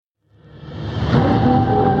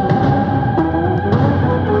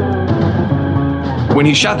when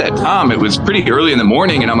he shot that tom, it was pretty early in the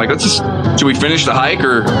morning, and I'm like, should we finish the hike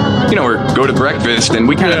or go to breakfast? And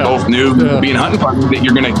we kind of both knew, being hunting partners, that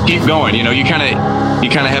you're going to keep going. You kind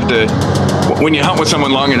of have to, when you hunt with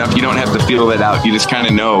someone long enough, you don't have to feel that out. You just kind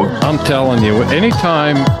of know. I'm telling you,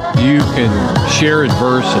 anytime you can share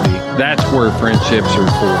adversity, that's where friendships are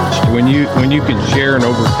forged. When you can share and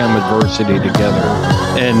overcome adversity together.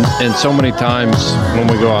 And so many times when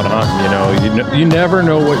we go out hunting, you never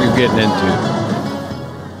know what you're getting into.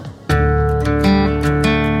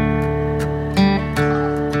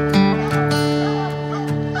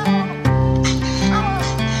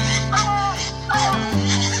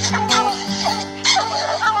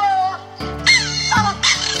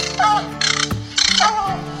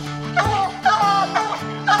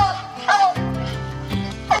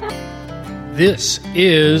 This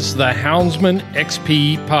is the Houndsman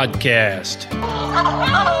XP Podcast.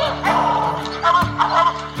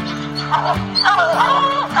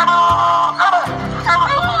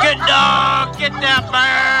 Good dog, get that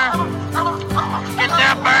bear. Get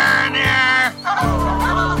that bear in here.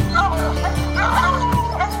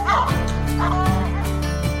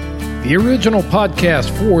 The original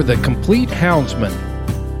podcast for the complete Houndsman.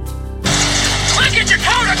 Look at your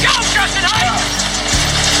coat of golf, Justin Heights.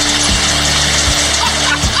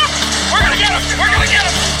 We're gonna get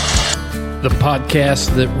him! The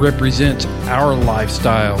podcast that represents our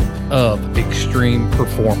lifestyle of extreme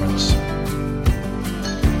performance. Get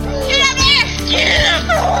up there! Get him!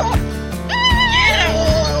 Get him!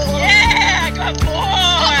 Yeah! Good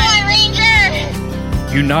boy!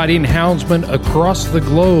 Ranger! Uniting houndsmen across the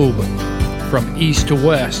globe, from east to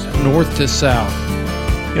west, north to south.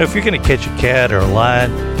 If you're going to catch a cat or a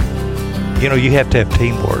lion, you have to have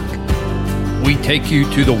teamwork. We take you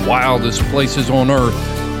to the wildest places on earth.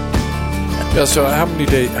 Yeah, so how many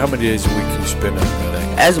days a week can you spend out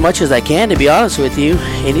there? As much as I can, to be honest with you.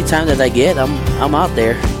 Anytime that I get, I'm out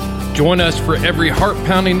there. Join us for every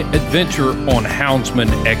heart-pounding adventure on Houndsman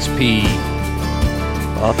XP.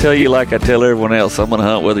 I'll tell you like I tell everyone else, I'm going to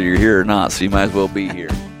hunt whether you're here or not, so you might as well be here.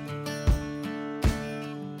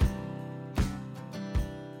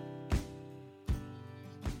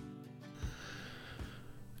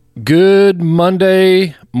 Good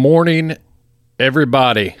Monday morning,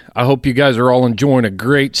 everybody. I hope you guys are all enjoying a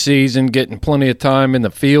great season, getting plenty of time in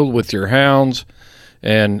the field with your hounds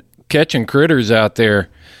and catching critters out there.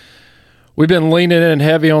 We've been leaning in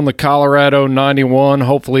heavy on the Colorado 91.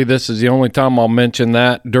 Hopefully this is the only time I'll mention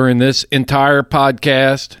that during this entire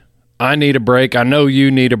podcast. I need a break. I know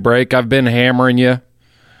you need a break. I've been hammering you.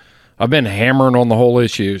 I've been hammering on the whole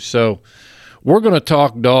issue. So we're going to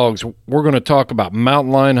talk dogs. We're going to talk about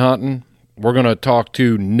mountain lion hunting. We're going to talk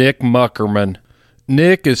to Nick Muckerman.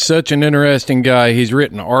 Nick is such an interesting guy. He's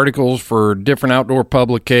written articles for different outdoor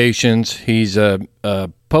publications. He's a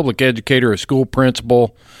public educator, a school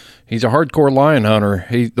principal. He's a hardcore lion hunter.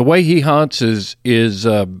 The way he hunts is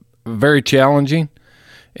very challenging,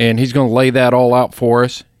 and he's going to lay that all out for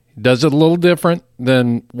us. He does it a little different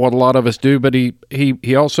than what a lot of us do, but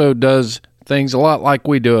he also does things a lot like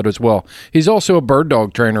we do it as well. He's also a bird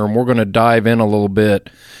dog trainer, and we're going to dive in a little bit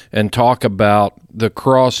and talk about the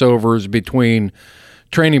crossovers between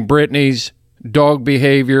training Brittany's dog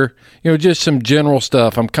behavior, just some general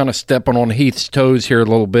stuff. I'm kind of stepping on Heath's toes here a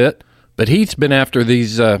little bit, but Heath's been after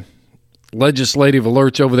these legislative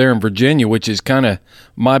alerts over there in Virginia, which is kind of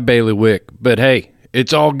my bailiwick. But hey,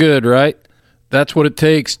 it's all good, right? That's what it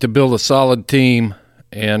takes to build a solid team.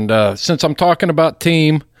 And since I'm talking about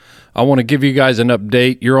team, I want to give you guys an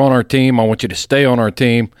update. You're on our team. I want you to stay on our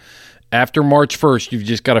team. After March 1st, you've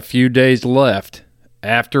just got a few days left.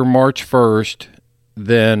 After March 1st,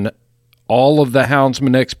 then all of the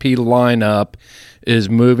Houndsman XP lineup is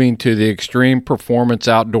moving to the Extreme Performance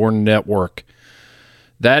Outdoor Network.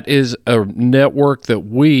 That is a network that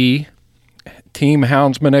we, Team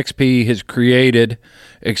Houndsman XP, has created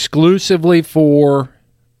exclusively for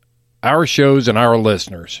our shows and our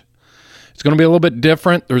listeners. It's going to be a little bit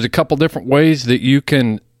different. There's a couple different ways that you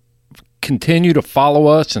can continue to follow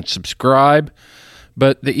us and subscribe.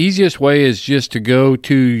 But the easiest way is just to go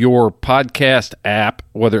to your podcast app,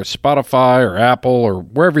 whether it's Spotify or Apple or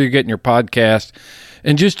wherever you're getting your podcast,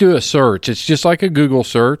 and just do a search. It's just like a Google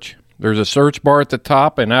search. There's a search bar at the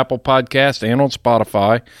top in Apple Podcasts and on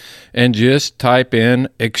Spotify, and just type in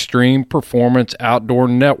Extreme Performance Outdoor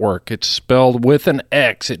Network. It's spelled with an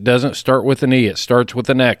X. It doesn't start with an E. It starts with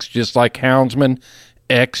an X, just like Houndsman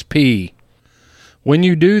XP. When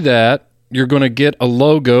you do that, you're going to get a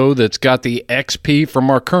logo that's got the XP from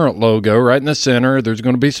our current logo right in the center. There's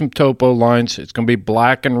going to be some topo lines. It's going to be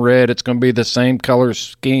black and red. It's going to be the same color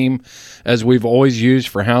scheme as we've always used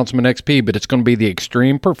for Houndsman XP, but it's going to be the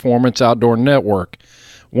Extreme Performance Outdoor Network.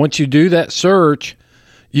 Once you do that search,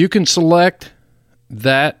 you can select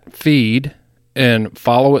that feed and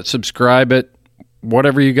follow it, subscribe it,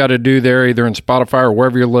 whatever you got to do there, either in Spotify or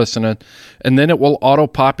wherever you're listening, and then it will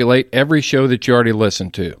auto-populate every show that you already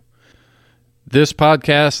listened to. This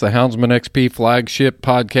podcast, the Houndsman XP flagship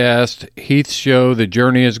podcast, Heath's show, The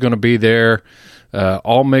Journey is going to be there,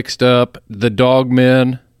 all mixed up, the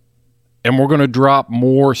Dogmen, and we're going to drop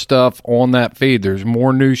more stuff on that feed. There's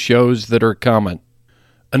more new shows that are coming.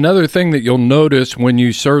 Another thing that you'll notice when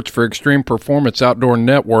you search for Extreme Performance Outdoor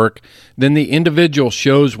Network, then the individual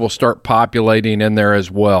shows will start populating in there as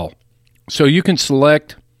well. So you can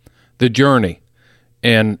select The Journey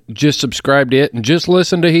and just subscribe to it and just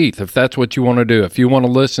listen to Heath if that's what you want to do. If you want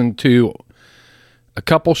to listen to a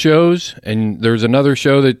couple shows and there's another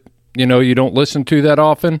show that you don't listen to that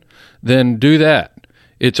often, then do that.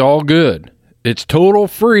 It's all good. It's total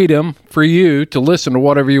freedom for you to listen to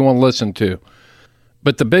whatever you want to listen to.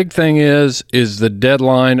 But the big thing is the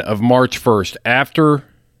deadline of March 1st. After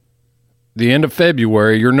the end of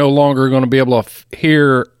February, you're no longer going to be able to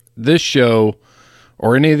hear this show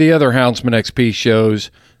or any of the other Houndsman XP shows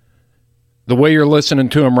the way you're listening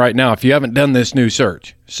to them right now if you haven't done this new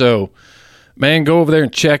search. So, man, go over there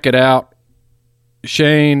and check it out.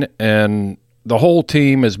 Shane and the whole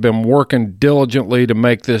team has been working diligently to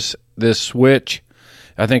make this switch.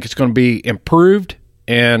 I think it's going to be improved,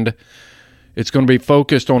 and it's going to be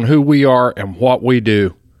focused on who we are and what we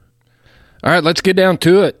do. All right, let's get down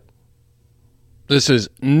to it. This is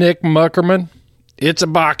Nick Muckerman. It's a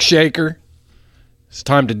box shaker. It's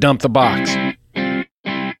time to dump the box. The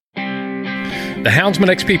Houndsman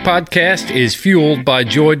XP podcast is fueled by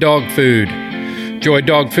Joy Dog Food. Joy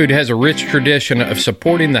Dog Food has a rich tradition of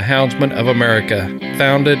supporting the Houndsman of America.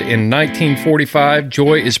 Founded in 1945,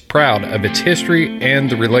 Joy is proud of its history and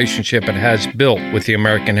the relationship it has built with the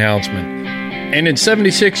American Houndsman. And in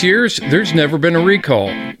 76 years, there's never been a recall.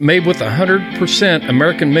 Made with 100%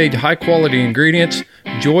 American-made high-quality ingredients,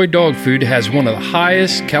 Joy Dog Food has one of the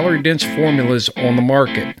highest calorie-dense formulas on the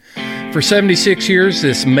market. For 76 years,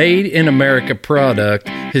 this made-in-America product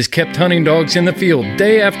has kept hunting dogs in the field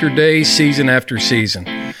day after day, season after season.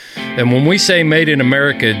 And when we say made in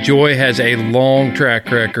America, Joy has a long track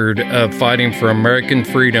record of fighting for American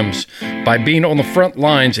freedoms by being on the front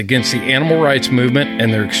lines against the animal rights movement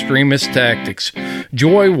and their extremist tactics.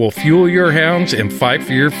 Joy will fuel your hounds and fight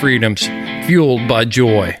for your freedoms. Fueled by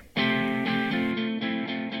Joy.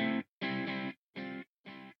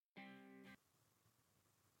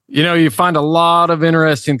 You find a lot of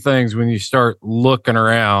interesting things when you start looking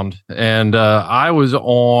around. And I was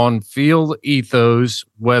on Field Ethos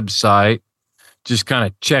website, just kind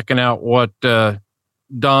of checking out what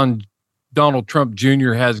Donald Trump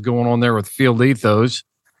Jr. has going on there with Field Ethos.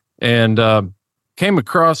 And came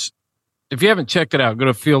across, if you haven't checked it out, go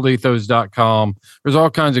to fieldethos.com. There's all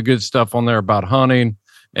kinds of good stuff on there about hunting.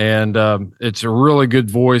 And it's a really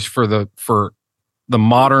good voice for the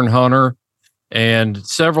modern hunter. And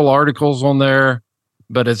several articles on there.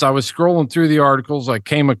 But as I was scrolling through the articles, I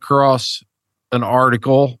came across an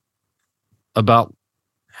article about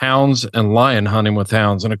hounds and lion hunting with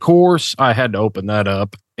hounds. And of course, I had to open that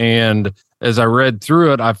up. And as I read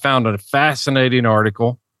through it, I found a fascinating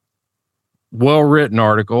article, well-written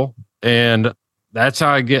article. And that's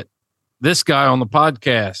how I get this guy on the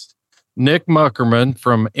podcast, Nick Muckerman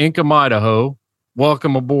from Ingham, Idaho.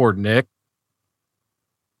 Welcome aboard, Nick.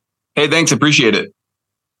 Hey, thanks. Appreciate it.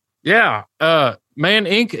 Yeah. Man,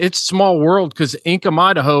 it's a small world because Ingham,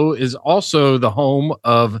 Idaho is also the home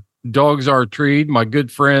of Dogs Are Treed. My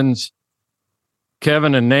good friends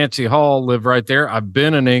Kevin and Nancy Hall live right there. I've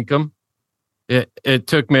been in Ingham. It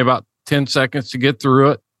took me about 10 seconds to get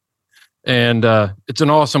through it. And it's an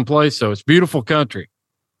awesome place. So it's beautiful country.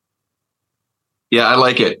 Yeah, I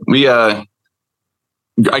like it. I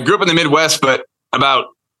grew up in the Midwest, but about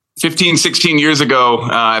 15, 16 years ago,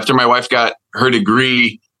 after my wife got her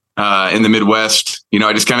degree in the Midwest,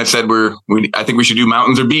 I just kind of said I think we should do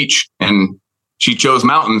mountains or beach, and she chose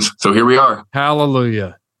mountains. So here we are.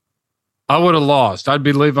 Hallelujah. I would have lost. I'd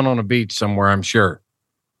be living on a beach somewhere, I'm sure.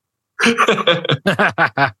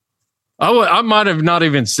 I might have not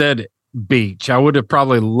even said beach. I would have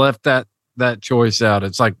probably left that choice out.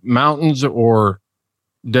 It's like mountains or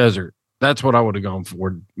desert. That's what I would have gone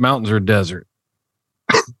for. Mountains or desert.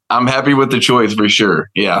 I'm happy with the choice for sure.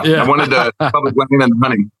 Yeah. I wanted to public land and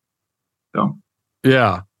hunting. So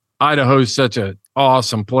yeah, Idaho's such a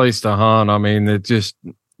awesome place to hunt. I mean, it's just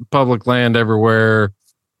public land everywhere.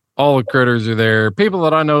 All the critters are there. People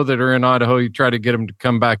that I know that are in Idaho, you try to get them to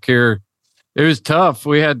come back here. It was tough.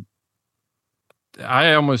 I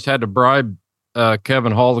almost had to bribe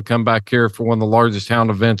Kevin Hall to come back here for one of the largest hound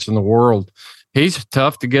events in the world. He's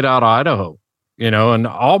tough to get out of Idaho, and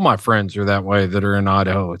all my friends are that way that are in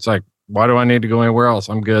Idaho. It's like, why do I need to go anywhere else?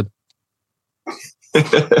 I'm good.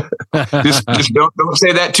 just don't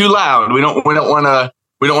say that too loud. We don't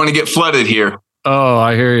want to get flooded here. Oh,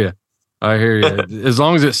 I hear you. As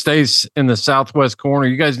long as it stays in the southwest corner,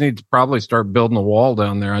 you guys need to probably start building a wall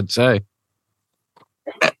down there, I'd say.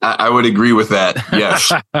 I would agree with that.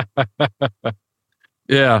 Yes.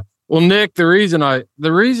 Yeah. Well, Nick, the reason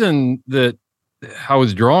that I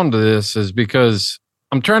was drawn to this is because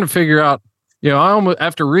I'm trying to figure out,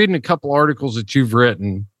 after reading a couple articles that you've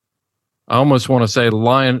written, I almost want to say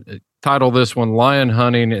title this one, Lion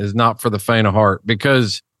Hunting is Not for the Faint of Heart,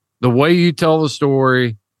 because the way you tell the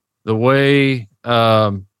story, the way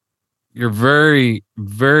you're very,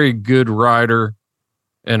 very good writer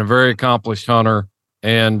and a very accomplished hunter.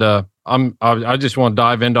 And I just want to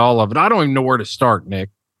dive into all of it. I don't even know where to start, Nick.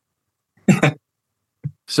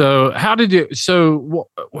 So how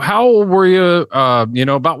old were you?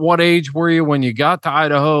 About what age were you when you got to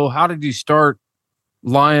Idaho? How did you start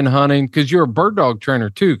lion hunting? Because you're a bird dog trainer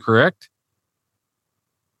too, correct?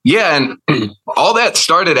 Yeah. And all that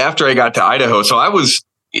started after I got to Idaho. So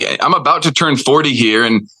I'm about to turn 40 here.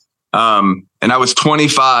 And I was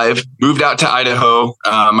 25, moved out to Idaho.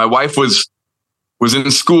 My wife was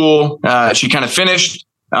in school. She kind of finished.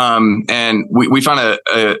 And we found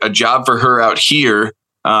a job for her out here.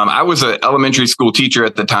 I was an elementary school teacher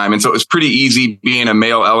at the time. And so it was pretty easy being a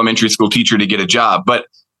male elementary school teacher to get a job, but,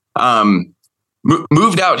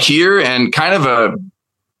 moved out here and kind of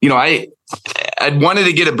I'd wanted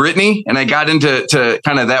to get a Brittany, and I got into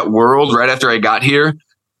kind of that world right after I got here.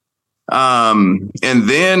 And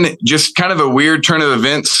then just kind of a weird turn of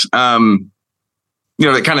events,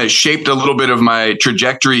 that kind of shaped a little bit of my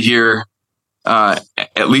trajectory here,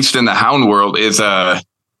 at least in the hound world, is I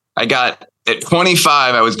got at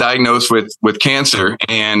 25, I was diagnosed with cancer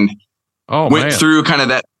and went through kind of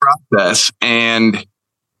that process. And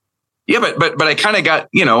yeah, but I kind of got,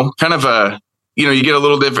 kind of you get a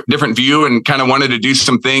little different view, and kind of wanted to do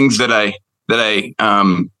some things that I'd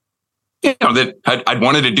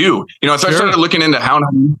wanted to do, so I started looking into hound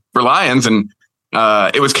hunting for lions, and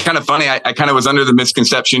it was kind of funny. I kind of was under the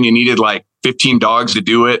misconception you needed like 15 dogs to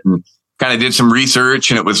do it, and kind of did some research,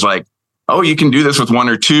 and it was like, oh, you can do this with one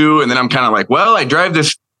or two. And then I'm kind of like, well, I drive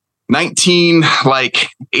this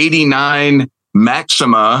 1989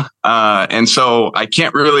 Maxima. And so I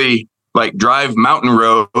can't really like drive mountain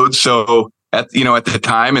roads. So at the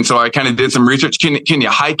time. And so I kind of did some research. Can you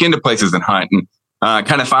hike into places and hunt? And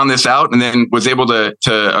kind of found this out, and then was able to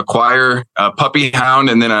acquire a puppy hound,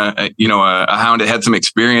 and then a hound that had some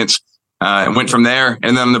experience, and went from there.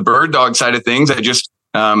 And then on the bird dog side of things, I just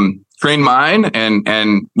trained mine,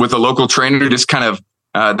 and with a local trainer, just kind of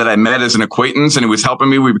that I met as an acquaintance, and he was helping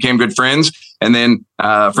me. We became good friends. And then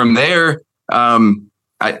from there,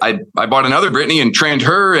 I bought another Brittany and trained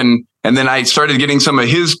her, and then I started getting some of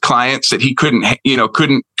his clients that he couldn't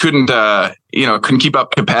keep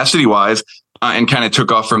up capacity wise, and kind of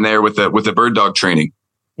took off from there with the bird dog training.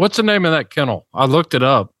 What's the name of that kennel? I looked it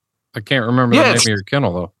up. I can't remember the name of your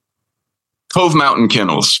kennel though. Cove Mountain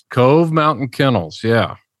Kennels. Cove Mountain Kennels.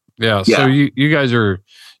 Yeah. So you guys are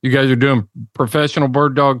doing professional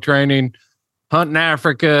bird dog training, hunting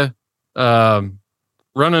Africa, running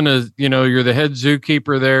you're the head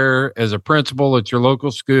zookeeper there as a principal at your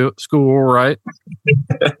local school, right?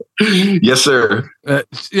 Yes, sir.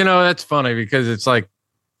 That's funny because it's like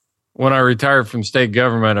when I retired from state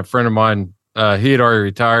government, a friend of mine, he had already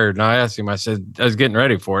retired, and I asked him, I said, I was getting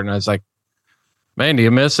ready for it, and I was like, man, do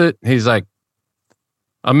you miss it? He's like,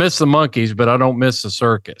 I miss the monkeys, but I don't miss the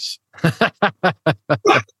circus.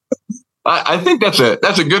 I think that's a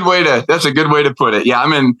good way to put it. Yeah,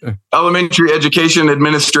 I'm in elementary education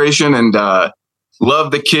administration, and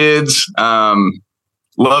love the kids,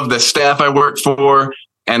 love the staff I work for,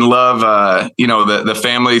 and love the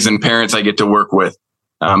families and parents I get to work with.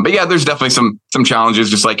 But yeah, there's definitely some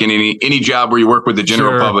challenges, just like in any job where you work with the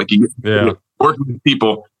general public. You get working with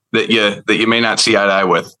people that you may not see eye to eye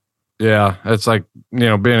with. Yeah, it's like,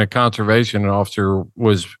 being a conservation officer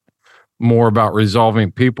was more about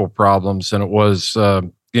resolving people problems than it was,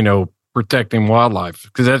 protecting wildlife,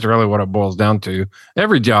 because that's really what it boils down to.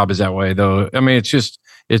 Every job is that way, though. I mean,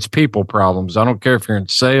 it's people problems. I don't care if you're in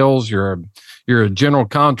sales, you're a general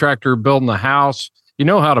contractor building a house. You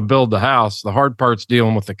know how to build the house. The hard part's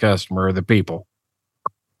dealing with the customer or the people.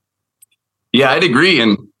 Yeah, I'd agree.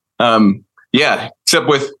 And except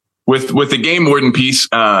with the game warden piece,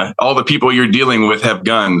 all the people you're dealing with have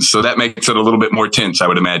guns, so that makes it a little bit more tense, I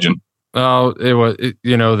would imagine. Oh,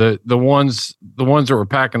 the ones that were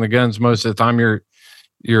packing the guns most of the time,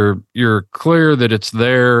 you're clear that it's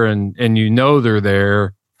there and they're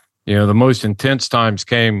there. The most intense times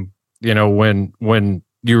came, when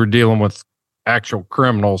you were dealing with actual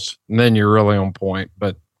criminals, and then you're really on point.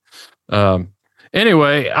 But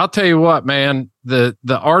anyway, I'll tell you what, man, the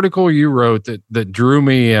article you wrote that drew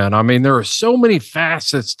me in. I mean, there are so many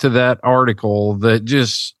facets to that article that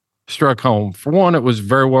just struck home. For one, it was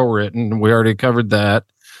very well written. We already covered that.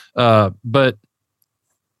 But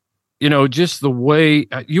just the way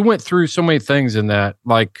you went through so many things in that,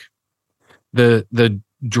 like the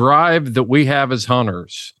drive that we have as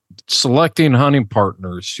hunters, selecting hunting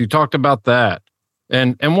partners. You talked about that.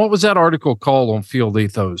 And what was that article called on Field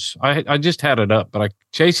Ethos? I just had it up, but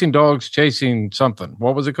chasing dogs, chasing something.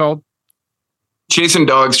 What was it called? Chasing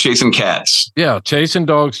dogs, chasing cats. Yeah, chasing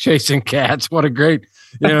dogs, chasing cats. What a great,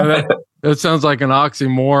 that sounds like an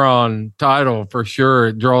oxymoron title for sure.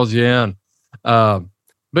 It draws you in.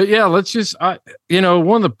 But yeah, let's just, one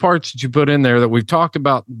of the parts that you put in there that we've talked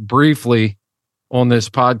about briefly on this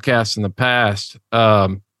podcast in the past.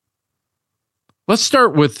 Let's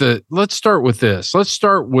start with this. Let's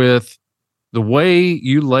start with the way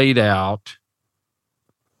you laid out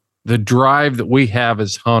the drive that we have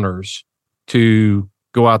as hunters to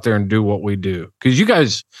go out there and do what we do. Because you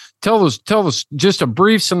guys tell us just a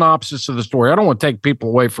brief synopsis of the story. I don't want to take people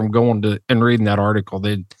away from going to and reading that article.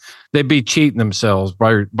 They'd be cheating themselves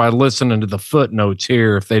by listening to the footnotes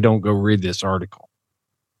here if they don't go read this article.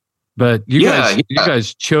 But you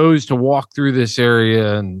guys chose to walk through this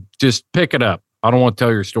area and just pick it up. I don't want to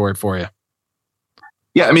tell your story for you.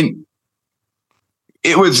 Yeah, I mean,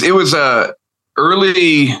 it was a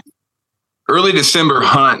early December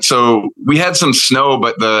hunt, so we had some snow,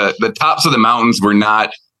 but the tops of the mountains were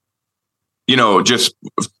not, just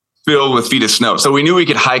filled with feet of snow. So we knew we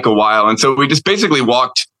could hike a while, and so we just basically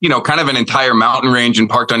walked, kind of an entire mountain range and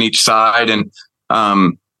parked on each side, and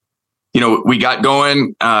we got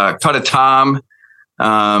going, cut a tom.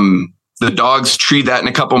 The dogs treed that in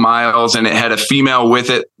a couple miles, and it had a female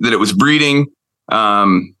with it that it was breeding.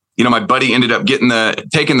 My buddy ended up taking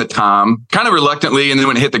the tom kind of reluctantly. And then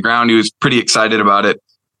when it hit the ground, he was pretty excited about it.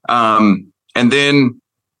 And then,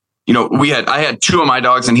 I had two of my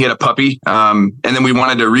dogs and he had a puppy. And then we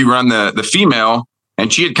wanted to rerun the female,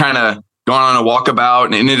 and she had kind of gone on a walkabout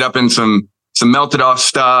and ended up in some melted off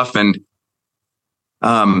stuff. And,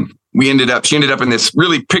 she ended up in this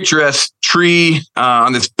really picturesque tree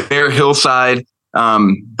on this bare hillside.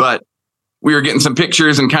 But we were getting some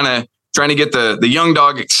pictures and kind of trying to get the young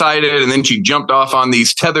dog excited. And then she jumped off on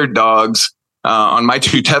these tethered dogs, on my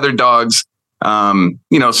two tethered dogs.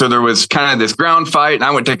 So there was kind of this ground fight, and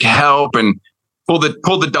I went to help and pulled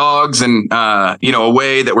the dogs and,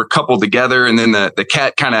 away that were coupled together. And then the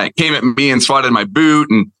cat kind of came at me and swatted my boot.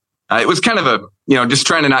 And it was kind of just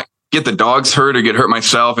trying to not get the dogs hurt or get hurt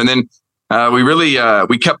myself. And then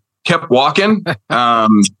we kept walking.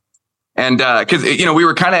 And because we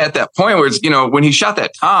were kind of at that point where when he shot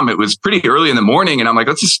that tom, it was pretty early in the morning, and I'm like,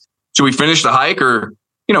 should we finish the hike or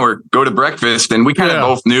go to breakfast? And we kind of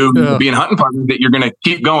both knew, being hunting partners, that you're going to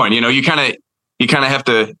keep going. You kind of have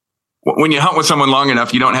to, when you hunt with someone long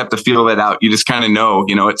enough, you don't have to feel that out. You just kind of know,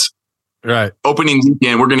 it's right. Opening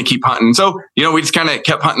weekend, we're going to keep hunting. So, we just kind of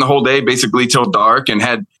kept hunting the whole day, basically till dark, and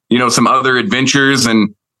had, some other adventures,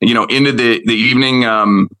 and, into the evening,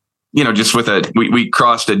 just with we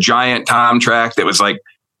crossed a giant tom track that was like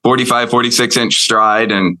 45, 46 inch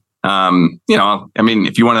stride. And,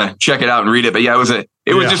 if you want to check it out and read it, but yeah,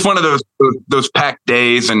 it was just one of those packed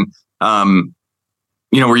days. And,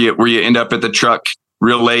 where you end up at the truck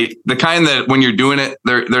real late, the kind that when you're doing it,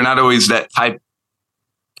 they're not always that type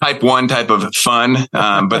 1 type of fun.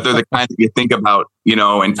 But they're the kind that you think about,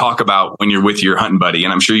 and talk about when you're with your hunting buddy.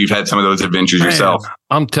 And I'm sure you've had some of those adventures yourself.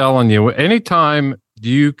 I'm telling you, anytime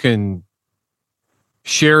you can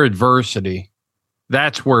share adversity,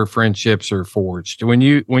 that's where friendships are forged. When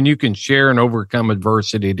you can share and overcome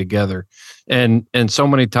adversity together. And so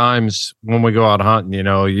many times when we go out hunting,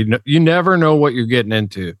 you never know what you're getting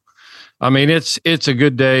into. I mean, it's a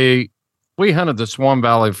good day. We hunted the Swan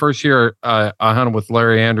Valley. First year I hunted with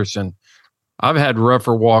Larry Anderson. I've had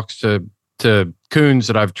rougher walks to coons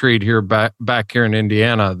that I've treed here back here in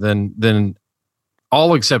Indiana than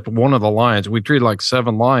all except one of the lions. We treated like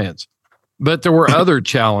 7 lions, but there were other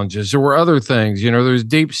challenges. There were other things. There's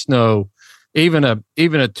deep snow, even a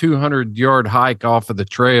 200-yard hike off of the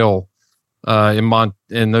trail.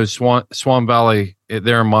 in those Swan Valley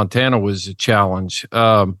there in Montana was a challenge.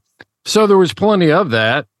 So there was plenty of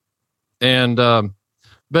that. And,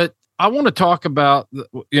 but I want to talk about,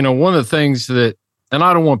 one of the things that, and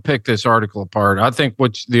I don't want to pick this article apart. I think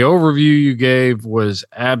the overview you gave was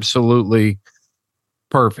absolutely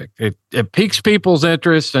perfect. It piques people's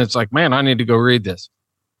interest, and it's like, man, I need to go read this.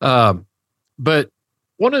 But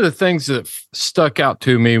one of the things that stuck out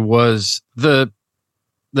to me was the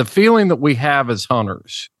feeling that we have as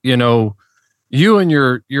hunters. You and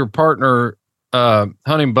your partner,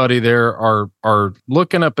 hunting buddy there are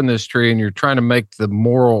looking up in this tree, and you're trying to make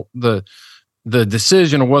the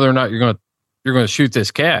decision of whether or not you're going to shoot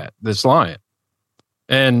this lion.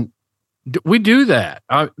 And we do that.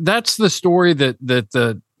 That's the story that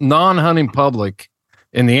the non-hunting public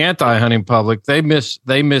and the anti-hunting public, they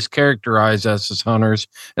mischaracterize us as hunters,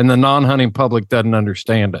 and the non-hunting public doesn't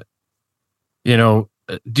understand it.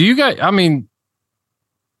 Do you guys,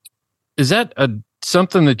 is that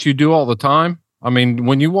something that you do all the time?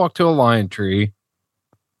 When you walk to a lion tree,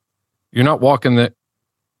 you're not walking there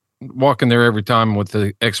every time with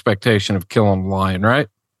the expectation of killing a lion, right?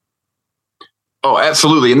 Oh,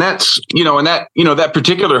 absolutely. And that's, that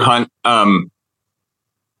particular hunt,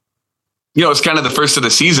 it's kind of the first of the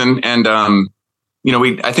season. And,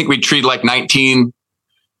 I think we treated like 19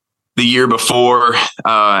 the year before,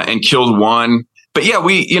 and killed one. But yeah,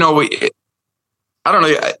 I don't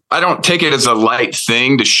know. I don't take it as a light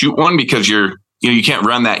thing to shoot one, because you can't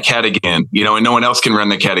run that cat again, and no one else can run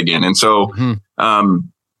the cat again. And so,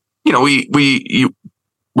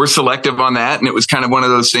 we're selective on that. And it was kind of one of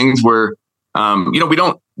those things where, we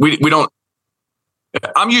don't,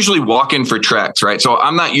 I'm usually walking for tracks, right? So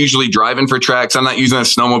I'm not usually driving for tracks. I'm not using a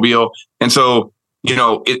snowmobile. And so,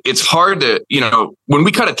 it's hard to, when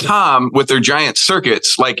we cut a tom with their giant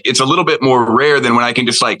circuits, like it's a little bit more rare than when I can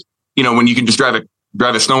just when you can just drive a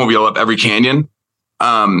snowmobile up every canyon,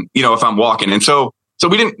 if I'm walking. And so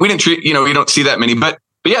we didn't treat, you don't see that many, but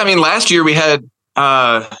yeah, last year we had,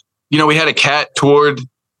 we had a cat toward,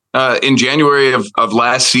 in January of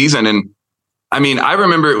last season. And I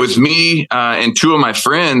remember it was me, and two of my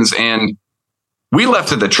friends, and we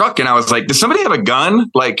left at the truck, and I was like, does somebody have a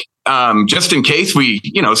gun? Like, just in case we,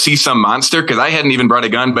 see some monster. Cause I hadn't even brought a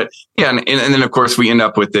gun, but yeah. And then of course we end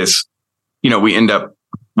up with this, we end up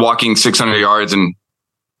walking 600 yards and,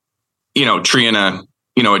 treeing a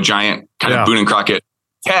giant kind of Boone and Crockett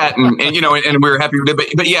cat. And we were happy with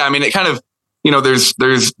it. But yeah, it kind of,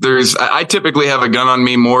 I typically have a gun on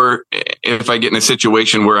me more if I get in a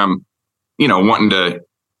situation where I'm, wanting to,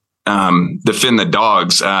 defend the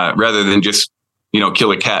dogs, rather than just,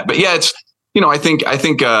 kill a cat. But yeah, it's, I think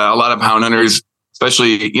a lot of hound hunters,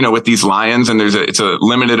 especially, with these lions, and it's a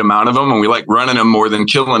limited amount of them, and we like running them more than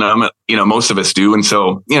killing them. Most of us do. And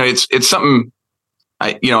so, it's something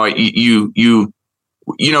there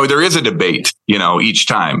is a debate, each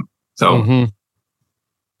time. So,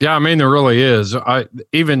 yeah, there really is.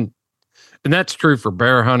 And that's true for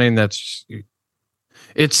bear hunting. It's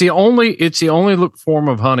the only form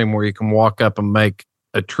of hunting where you can walk up and make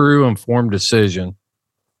a true informed decision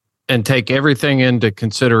and take everything into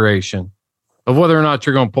consideration of whether or not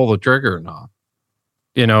you're going to pull the trigger or not.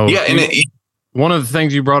 Yeah. And one of the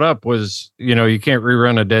things you brought up was, you can't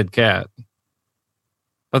rerun a dead cat.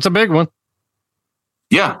 That's a big one.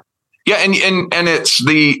 Yeah. Yeah. And it's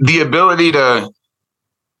the ability to,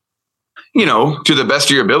 to the best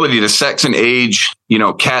of your ability to sex and age,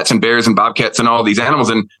 cats and bears and bobcats and all these animals.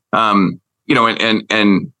 And,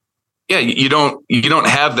 yeah, you don't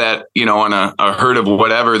have that, on a herd of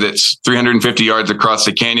whatever that's 350 yards across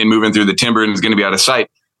the canyon moving through the timber and is going to be out of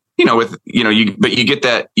sight, but you get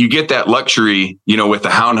that luxury, with the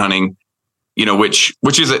hound hunting,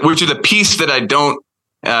 which is a piece that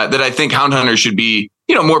that I think hound hunters should be,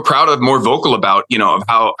 more proud of, more vocal about, of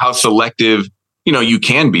how selective, you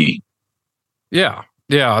can be. Yeah.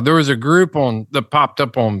 Yeah. There was a group that popped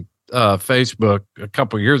up on Facebook a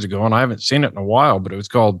couple of years ago, and I haven't seen it in a while, but it was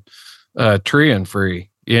called Tree and Free.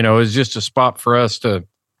 It was just a spot for us to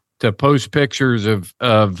post pictures of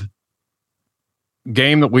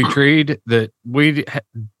game that we treed that we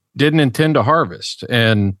didn't intend to harvest.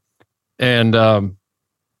 And even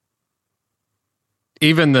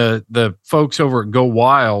the folks over at Go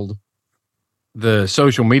Wild, the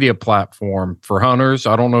social media platform for hunters.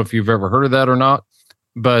 I don't know if you've ever heard of that or not,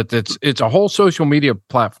 but it's a whole social media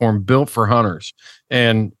platform built for hunters.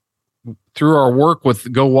 And through our work with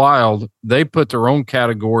Go Wild, they put their own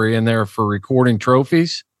category in there for recording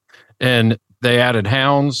trophies, and they added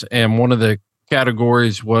hounds. And one of the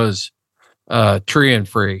categories was Tree and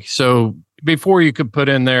Free. So before you could put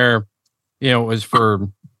in there, it was for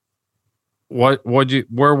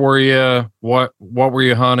where were you? What were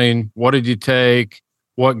you hunting? What did you take?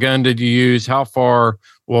 What gun did you use? How far?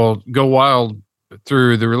 Well, Go Wild,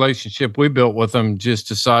 through the relationship we built with them, just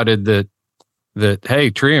decided that hey,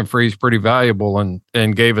 tree and free is pretty valuable,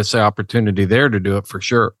 and gave us the opportunity there to do it for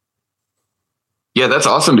sure. Yeah, that's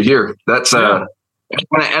awesome to hear. That's and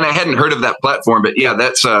I hadn't heard of that platform, but yeah,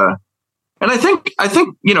 that's and I think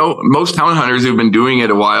most town hunters who've been doing it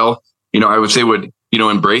a while, I would say would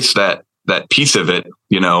embrace that piece of it.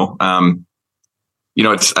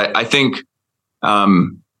 It's I think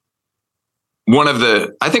one of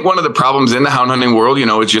the problems in the hound hunting world,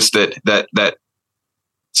 is just that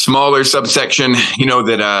smaller subsection,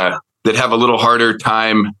 that have a little harder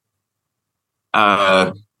time,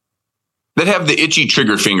 that have the itchy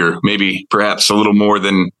trigger finger, maybe perhaps a little more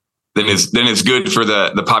than is good for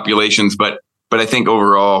the populations. But I think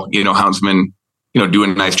overall, houndsmen, do a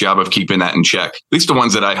nice job of keeping that in check, at least the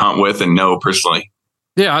ones that I hunt with and know personally.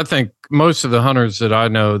 Yeah, I think most of the hunters that I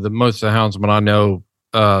know, most of the houndsmen I know,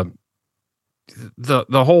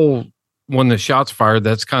 the whole, when the shot's fired,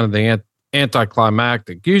 that's kind of the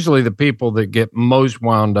anticlimactic. Usually the people that get most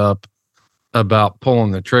wound up about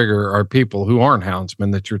pulling the trigger are people who aren't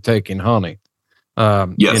houndsmen that you're taking hunting.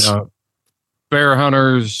 Yes. Bear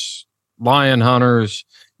hunters, lion hunters,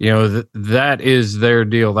 that is their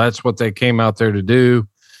deal. That's what they came out there to do.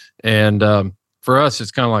 And for us,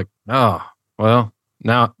 it's kind of like, oh, well,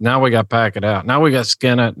 now we got to pack it out. Now we got to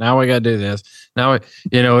skin it. Now we got to do this. Now,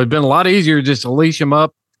 it'd been a lot easier just to leash them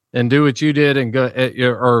up and do what you did and go,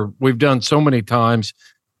 or we've done so many times,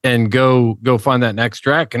 and go find that next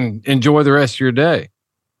track and enjoy the rest of your day.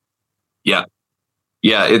 Yeah.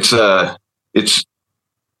 Yeah. It's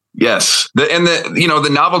yes. The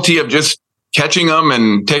novelty of just catching them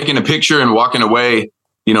and taking a picture and walking away,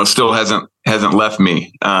 still hasn't left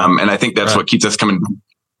me. And I think that's what keeps us coming.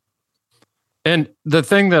 And the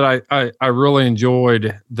thing that I really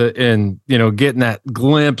enjoyed getting that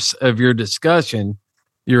glimpse of your discussion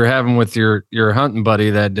you were having with your hunting buddy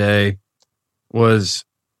that day was,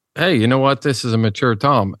 hey, you know what? This is a mature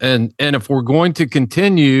Tom. And if we're going to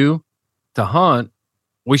continue to hunt,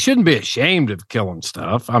 we shouldn't be ashamed of killing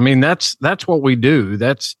stuff. I mean, that's what we do.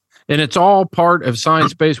 And it's all part of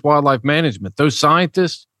science-based wildlife management. Those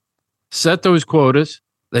scientists set those quotas.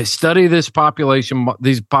 They study these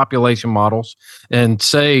population models and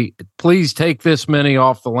say, please take this many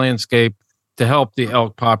off the landscape to help the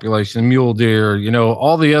elk population, mule deer,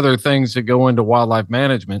 all the other things that go into wildlife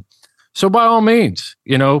management. So by all means,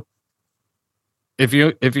 if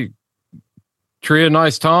you tree a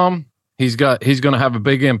nice Tom, he's going to have a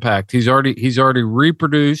big impact. He's already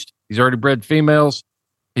reproduced. He's already bred females.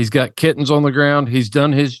 He's got kittens on the ground. He's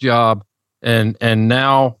done his job, and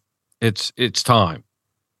now it's time.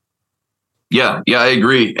 Yeah, I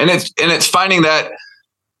agree. And it's finding that,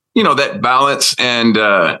 that balance and,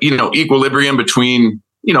 equilibrium between,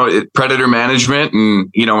 predator management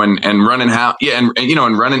and, and running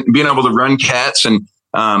and running, being able to run cats. And,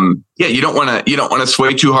 you don't want to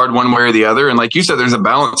sway too hard one way or the other. And like you said, there's a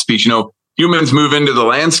balance piece, humans move into the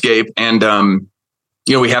landscape and,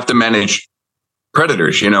 we have to manage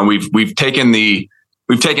predators. We've taken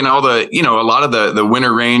all the, a lot of the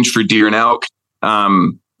winter range for deer and elk,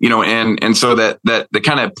 and so that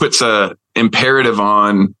kind of puts a imperative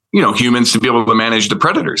on, humans to be able to manage the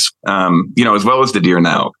predators, as well as the deer and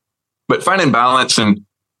elk, but finding balance and,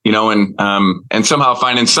 and somehow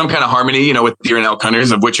finding some kind of harmony, with deer and elk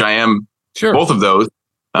hunters, of which I am both of those.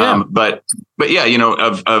 Yeah. But yeah, we don't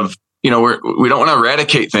want to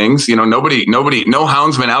eradicate things, no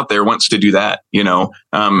houndsman out there wants to do that,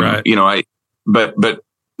 right.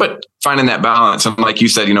 But finding that balance. And like you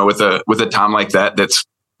said, with a Tom like that's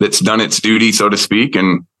done its duty, so to speak.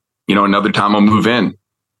 And, another Tom will move in.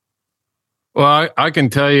 Well, I can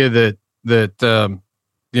tell you that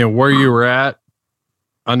where you were at,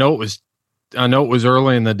 I know it was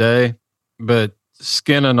early in the day, but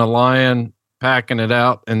skinning a lion, packing it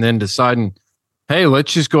out, and then deciding, hey,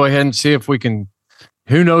 let's just go ahead and see if we can,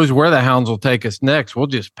 who knows where the hounds will take us next. We'll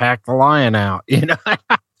just pack the lion out.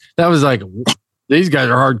 That was like, these guys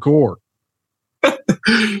are hardcore. That's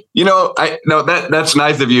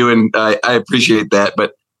nice of you. And I appreciate that.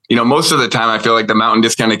 But, most of the time I feel like the mountain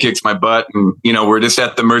just kind of kicks my butt and, we're just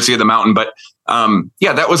at the mercy of the mountain. But,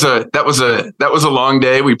 that was a long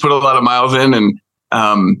day. We put a lot of miles in and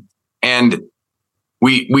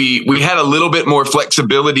we had a little bit more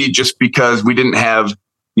flexibility just because we didn't have,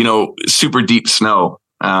 super deep snow,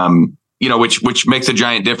 which makes a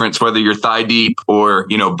giant difference, whether you're thigh deep or,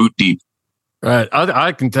 boot deep. Right.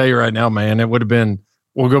 I can tell you right now, man, it would have been,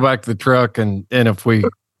 we'll go back to the truck and if we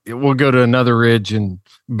we'll go to another ridge and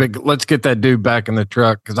let's get that dude back in the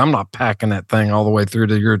truck because I'm not packing that thing all the way through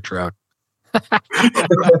to your truck.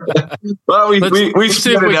 Well, we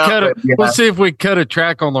see if we cut it. Yeah. We'll see if we cut a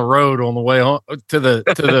track on the road on the way home to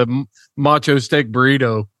the Macho steak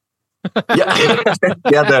burrito.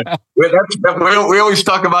 Yeah, we always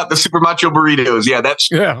talk about the super macho burritos. Yeah, that's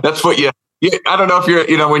what you. I don't know if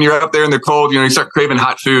you're, when you're up there in the cold, you start craving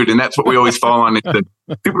hot food, and that's what we always fall on. It's the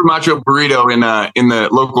super macho burrito in the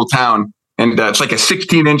local town, and it's like a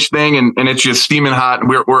 16-inch thing, and it's just steaming hot. And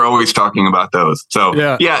we're always talking about those. So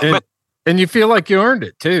and you feel like you earned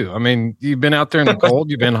it too. I mean, you've been out there in the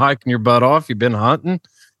cold, you've been hiking your butt off, you've been hunting.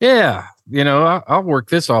 Yeah, I'll work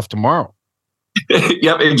this off tomorrow.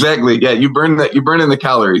 Yep, exactly. Yeah, you burn in the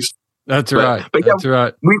calories. That's right. That's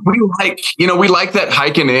right. We like that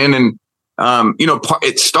hiking in, and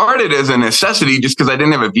it started as a necessity just because I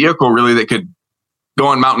didn't have a vehicle really that could go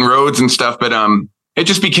on mountain roads and stuff. But it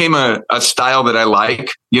just became a style that I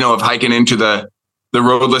like, of hiking into the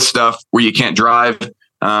roadless stuff where you can't drive.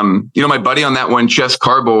 My buddy on that one, Chess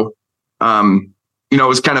Carbo, it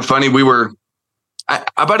was kind of funny. We were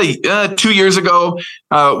about 2 years ago.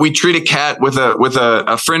 We treated a cat with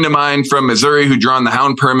a friend of mine from Missouri who drew on the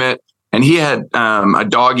hound permit, and he had a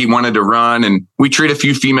dog he wanted to run, and we treated a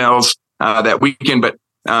few females that weekend. But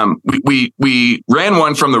we ran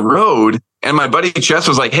one from the road, and my buddy Chess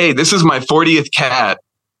was like, "Hey, this is my 40th cat."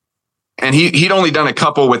 And he'd only done a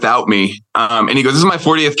couple without me. And he goes, "This is my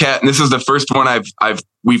 40th cat. And this is the first one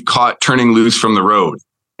we've caught turning loose from the road."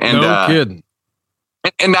 And, no kidding.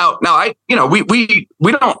 And now we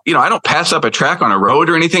don't, I don't pass up a track on a road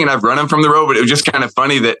or anything. And I've run them from the road, but it was just kind of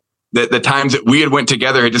funny that the times that we had went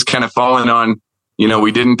together had just kind of fallen on,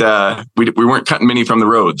 we didn't, we weren't cutting many from the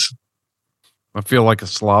roads. I feel like a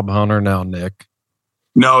slob hunter now, Nick.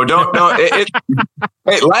 No, don't. No. Hey,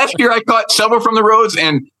 last year I caught several from the roads,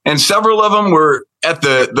 and several of them were at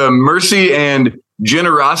the mercy and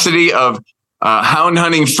generosity of hound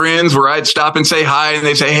hunting friends, where I'd stop and say hi, and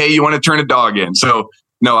they say, "Hey, you want to turn a dog in?" So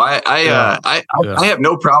no, I have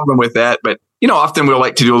no problem with that. But often we'll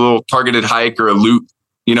like to do a little targeted hike or a loop,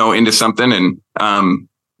 into something, and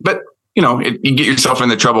but you get yourself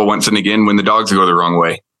into trouble once and again when the dogs go the wrong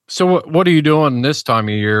way. So what are you doing this time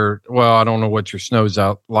of year? Well, I don't know what your snow's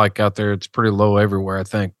out there. It's pretty low everywhere, I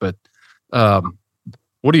think. But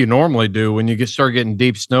what do you normally do when you start getting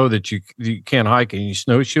deep snow that you can't hike? And you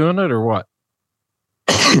snowshoeing it or what?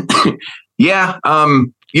 Yeah.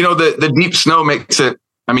 The deep snow makes it,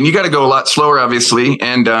 you got to go a lot slower, obviously.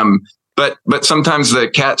 And but sometimes the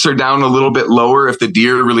cats are down a little bit lower if the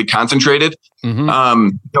deer are really concentrated. Mm-hmm.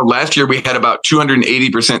 Last year we had about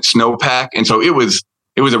 280% snowpack. And so it was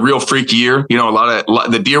a real freak year.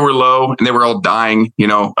 The deer were low and they were all dying,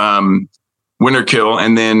 winter kill.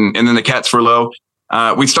 And then the cats were low.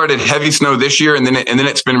 We started heavy snow this year, and then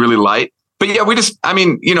it's been really light. But yeah, we just,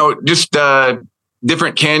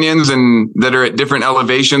 different canyons and that are at different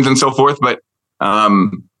elevations and so forth. But,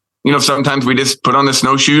 sometimes we just put on the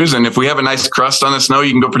snowshoes, and if we have a nice crust on the snow,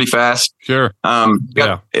 you can go pretty fast. Sure. One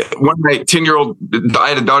night, 10-year-old, I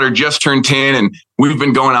had a daughter just turned 10, and we've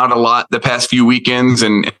been going out a lot the past few weekends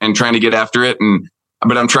and trying to get after it.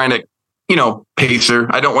 But I'm trying to, pace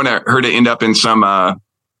her. I don't want her to end up in some,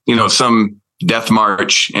 some death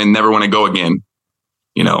march and never want to go again.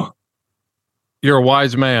 You're a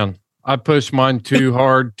wise man. I pushed mine too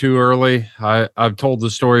hard, too early. I've told the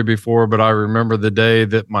story before, but I remember the day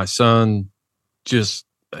that my son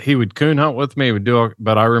he would coon hunt with me,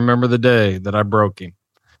 but I remember the day that I broke him.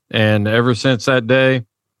 And ever since that day,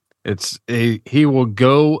 he will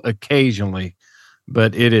go occasionally,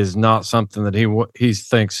 but it is not something that he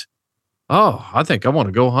thinks, "Oh, I think I want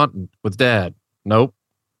to go hunting with Dad." Nope.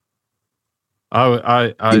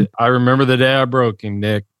 I remember the day I broke him,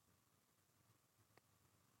 Nick.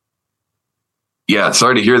 Yeah,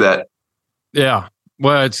 sorry to hear that. Yeah,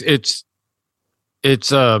 well, it's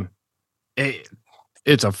a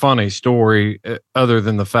funny story, other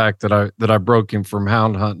than the fact that I broke him from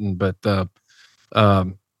hound hunting. But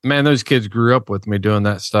man, those kids grew up with me doing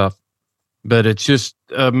that stuff. But it's just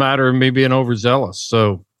a matter of me being overzealous.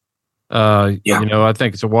 So, I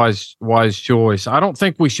think it's a wise choice. I don't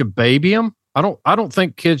think we should baby them. I don't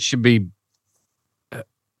think kids should be,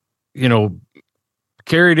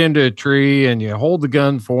 carried into a tree and you hold the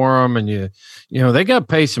gun for them, and they got to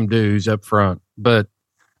pay some dues up front, but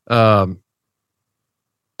and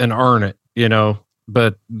earn it,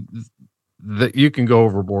 but that you can go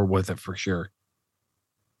overboard with it for sure.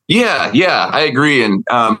 Yeah, I agree. And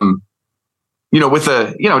with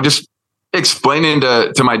just explaining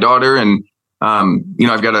to my daughter, and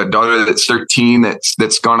I've got a daughter that's 13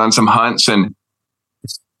 that's gone on some hunts, and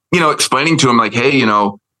explaining to him like, hey,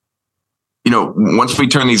 once we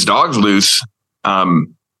turn these dogs loose,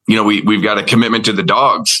 we've got a commitment to the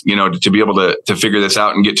dogs, to be able to figure this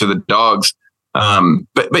out and get to the dogs.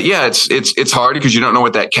 But yeah, it's hard because you don't know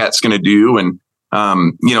what that cat's going to do. And,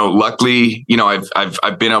 luckily,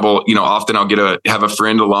 I've been able, often I'll have a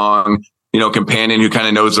friend along, companion who kind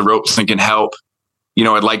of knows the ropes and can help.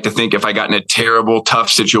 I'd like to think if I got in a terrible, tough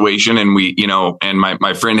situation and and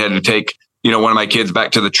my friend had to take, one of my kids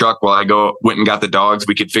back to the truck while I went and got the dogs,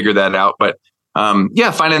 we could figure that out. But,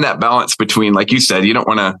 finding that balance between, like you said, you don't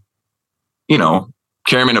want to,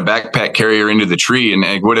 carry them in a backpack carrier into the tree.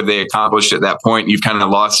 And what have they accomplished at that point? You've kind of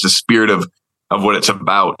lost the spirit of what it's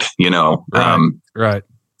about, Right.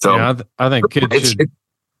 So yeah, I think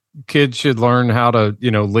kids should learn how to,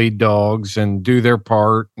 lead dogs and do their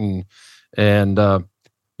part. And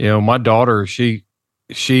my daughter, she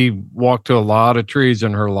walked to a lot of trees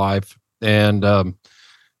in her life, and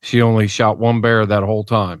she only shot one bear that whole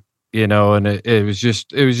time, and it was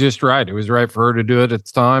just right. It was right for her to do it at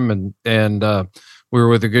the time. And we were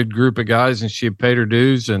with a good group of guys, and she had paid her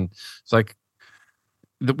dues. And it's like,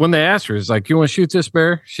 when they asked her, it's like, you want to shoot this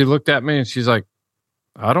bear? She looked at me and she's like,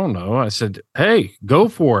 I don't know. I said, hey, go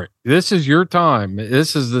for it. This is your time.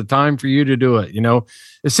 This is the time for you to do it.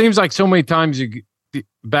 It seems like so many times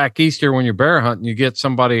back east here when you're bear hunting, you get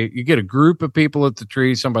a group of people at the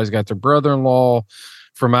tree. Somebody's got their brother-in-law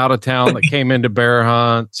from out of town that came into bear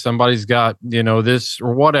hunt. Somebody's got, this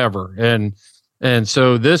or whatever. And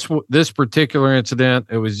so this particular incident,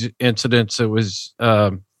 it was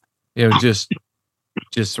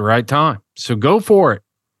just the right time. So go for it.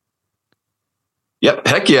 Yep.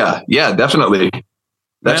 Heck yeah. Yeah, definitely.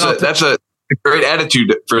 That's a great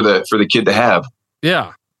attitude for the kid to have.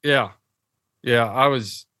 Yeah. Yeah. Yeah.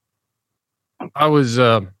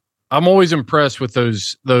 I'm always impressed with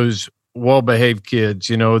those well-behaved kids,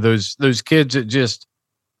 those kids that just,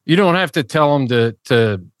 you don't have to tell them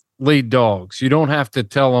to lead dogs. You don't have to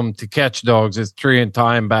tell them to catch dogs at the tree and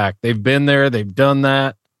tie them back. They've been there. They've done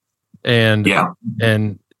that. And,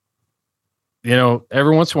 every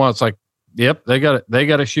once in a while it's like, yep, they got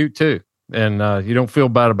to shoot too. And, you don't feel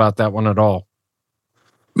bad about that one at all.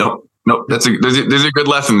 No, those are good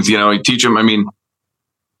lessons. You teach them,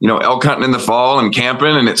 elk hunting in the fall and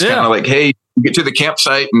camping, and it's kind of like, hey, you get to the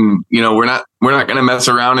campsite and, we're not going to mess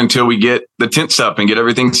around until we get the tents up and get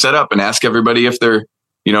everything set up, and ask everybody if they're,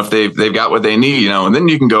 if they've got what they need, and then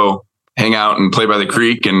you can go hang out and play by the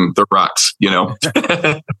creek and throw rocks,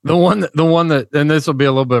 The one that, and this will be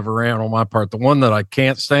a little bit of a rant on my part, the one that I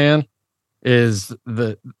can't stand is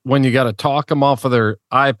when you got to talk them off of their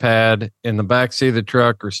iPad in the backseat of the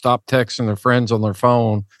truck or stop texting their friends on their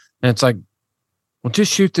phone. And it's like, well,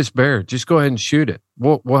 just shoot this bear. Just go ahead and shoot it.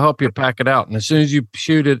 We'll help you pack it out. And as soon as you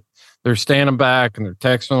shoot it, they're standing back and they're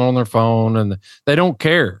texting on their phone, and they don't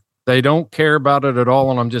care. They don't care about it at all.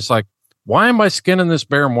 And I'm just like, why am I skinning this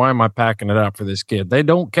bear and why am I packing it out for this kid? They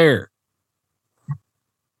don't care.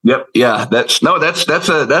 Yep. Yeah. That's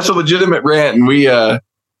a legitimate rant. And we,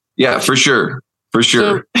 yeah, for sure.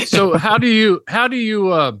 So how do you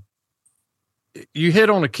you hit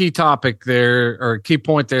on a key topic there, or a key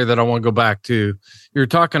point there that I want to go back to. You're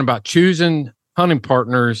talking about choosing hunting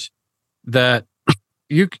partners that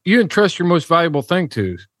you entrust your most valuable thing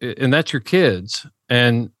to, and that's your kids.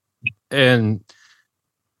 And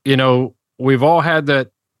we've all had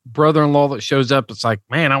that brother-in-law that shows up. It's like,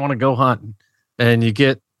 man, I want to go hunting. And you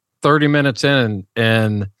get 30 minutes in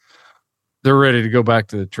and they're ready to go back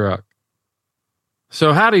to the truck.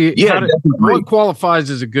 So what qualifies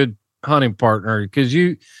as a good hunting partner? Because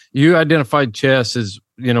you identified Chess as,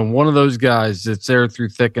 one of those guys that's there through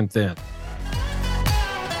thick and thin.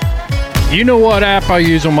 You know what app I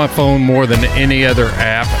use on my phone more than any other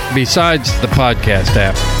app besides the podcast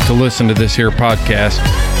app to listen to this here podcast?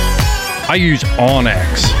 I use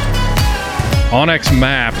OnX. OnX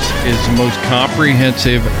Maps is the most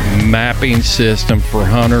comprehensive mapping system for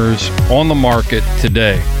hunters on the market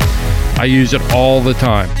today. I use it all the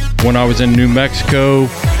time. When I was in New Mexico,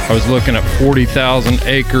 I was looking at 40,000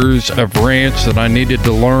 acres of ranch that I needed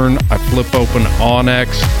to learn. I flip open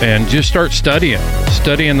OnX and just start studying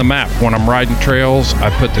the map. When I'm riding trails,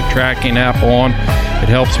 I put the tracking app on. It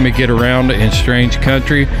helps me get around in strange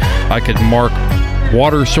country. I could mark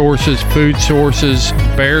water sources, food sources,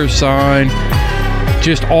 bear sign,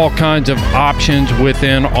 just all kinds of options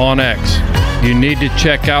within OnX. You need to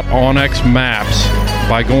check out OnX Maps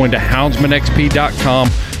by going to houndsmanxp.com.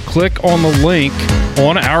 Click on the link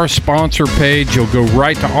on our sponsor page. You'll go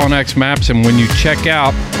right to OnX Maps, and when you check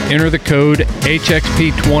out, enter the code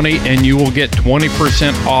HXP20 and you will get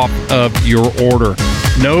 20% off of your order.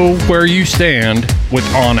 Know where you stand with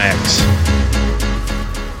Onyx.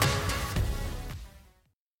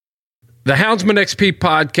 The Houndsman XP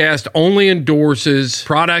podcast only endorses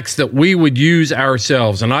products that we would use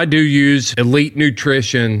ourselves, and I do use Elite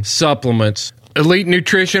Nutrition supplements. Elite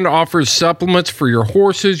Nutrition offers supplements for your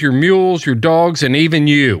horses, your mules, your dogs, and even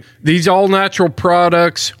you. These all-natural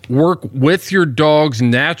products work with your dog's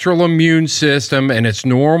natural immune system and its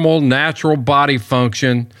normal, natural body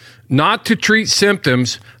function, not to treat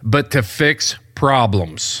symptoms, but to fix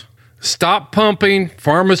problems. Stop pumping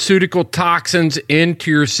pharmaceutical toxins into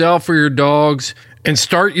yourself or your dogs and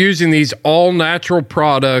start using these all-natural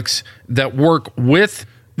products that work with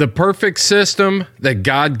the perfect system that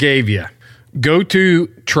God gave you. Go to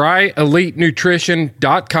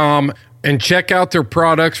tryelitenutrition.com and check out their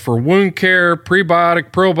products for wound care,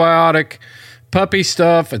 prebiotic, probiotic, puppy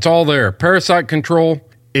stuff. It's all there. Parasite control.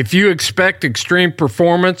 If you expect extreme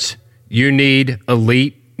performance, you need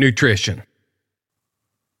Elite Nutrition.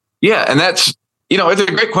 Yeah, and that's, it's a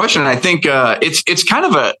great question. I think it's kind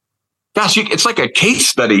of it's like a case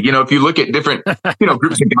study. If you look at different,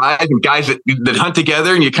 groups of guys and guys that hunt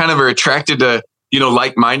together, and you kind of are attracted to,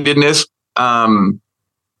 like-mindedness. With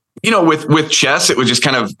Chess, it was just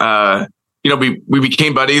kind of, we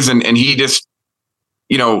became buddies, and he just,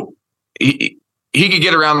 he could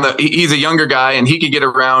get around he's a younger guy, and he could get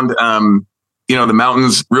around, the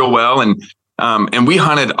mountains real well. And we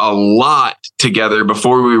hunted a lot together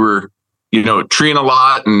before we were, treeing a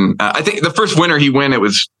lot. And I think the first winter he went, it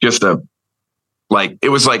was just I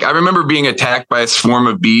remember being attacked by a swarm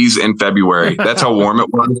of bees in February. That's how warm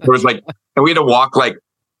it was. It was and we had to walk 4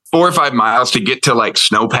 or 5 miles to get to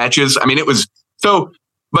snow patches. I mean, it was so,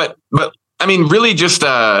 but I mean, really just,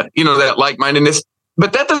 that like-mindedness,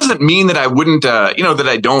 but that doesn't mean that I wouldn't, that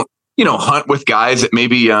I don't, hunt with guys that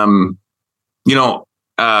maybe, have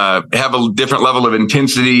a different level of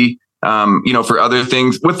intensity, for other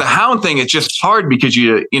things. With the hound thing, it's just hard because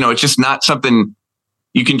it's just not something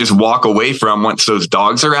you can just walk away from once those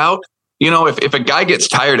dogs are out. If a guy gets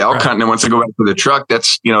tired elk hunting and wants to go back to the truck,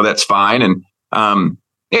 that's fine.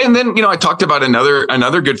 And then, I talked about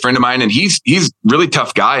another good friend of mine, and he's really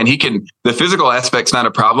tough guy, and the physical aspect's not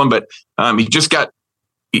a problem, but he just got,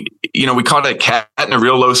 we caught a cat in a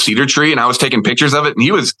real low cedar tree, and I was taking pictures of it, and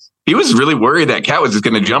he was really worried that cat was just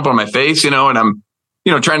going to jump on my face, and I'm,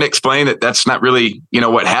 trying to explain that that's not really,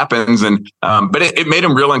 what happens. And, but it made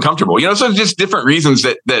him real uncomfortable, so just different reasons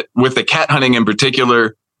that with the cat hunting in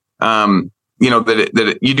particular, that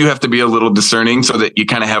you do have to be a little discerning so that you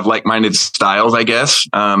kind of have like-minded styles, I guess.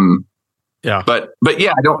 Yeah. But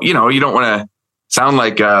yeah, I don't, you don't want to sound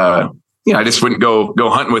like, I just wouldn't go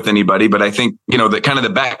hunting with anybody. But I think, the kind of the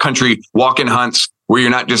backcountry walk-in hunts where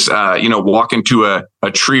you're not just, walking to a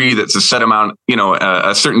tree that's a set amount,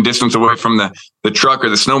 a certain distance away from the truck or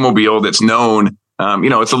the snowmobile that's known,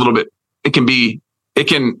 it's a little bit, it can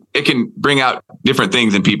bring out different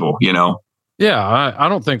things in people, Yeah, I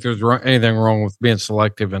don't think there's anything wrong with being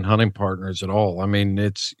selective in hunting partners at all. I mean,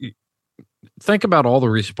 think about all the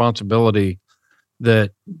responsibility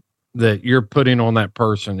that you're putting on that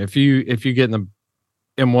person. If you get in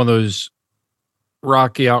one of those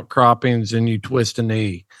rocky outcroppings and you twist a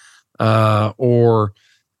knee, or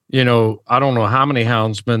I don't know how many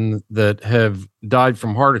houndsmen that have died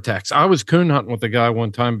from heart attacks. I was coon hunting with a guy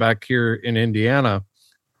one time back here in Indiana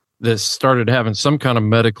that started having some kind of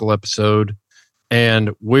medical episode.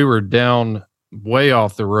 And we were down way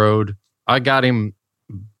off the road. I got him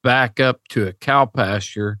back up to a cow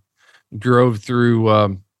pasture, drove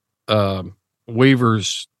through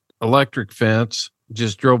Weaver's electric fence,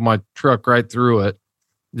 just drove my truck right through it.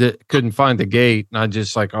 Couldn't find the gate. And I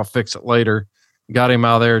just I'll fix it later. Got him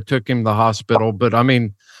out of there, took him to the hospital. But I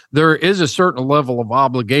mean, there is a certain level of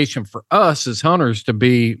obligation for us as hunters to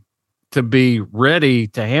be ready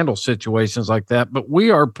to handle situations like that, but we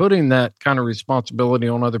are putting that kind of responsibility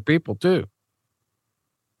on other people too.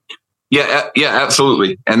 Yeah,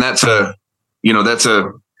 absolutely. And it's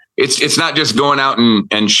not just going out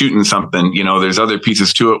and shooting something, there's other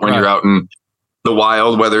pieces to it when you're out in the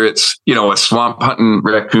wild, whether it's, a swamp hunting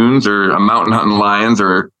raccoons or a mountain hunting lions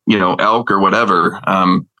or, elk or whatever.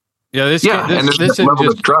 This is level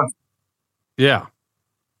of trust. Yeah.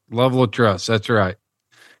 Level of trust. That's right.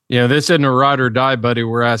 This isn't a ride or die, buddy.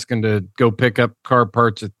 We're asking to go pick up car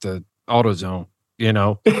parts at the AutoZone.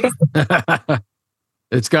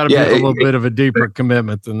 It's got to be a little bit of a deeper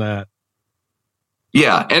commitment than that.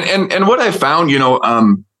 Yeah, and what I found, a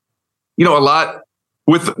lot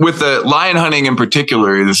with the lion hunting in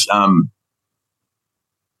particular is,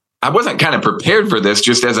 I wasn't kind of prepared for this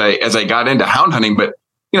just as I got into hound hunting, but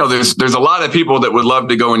there's a lot of people that would love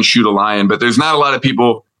to go and shoot a lion, but there's not a lot of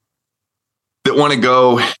people that want to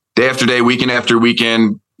go day after day, weekend after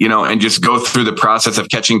weekend, and just go through the process of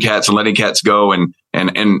catching cats and letting cats go and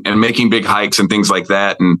making big hikes and things like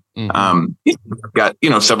that. And, I've got,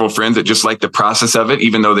 several friends that just like the process of it,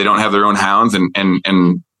 even though they don't have their own hounds. And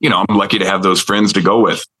I'm lucky to have those friends to go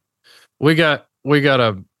with. We got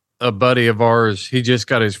a buddy of ours. He just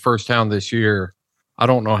got his first hound this year. I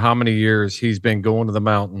don't know how many years he's been going to the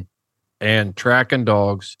mountain and tracking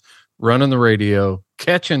dogs, running the radio,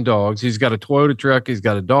 catching dogs. He's got a Toyota truck. He's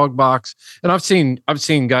got a dog box. And I've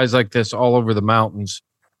seen guys like this all over the mountains.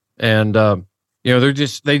 And,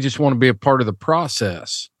 they just want to be a part of the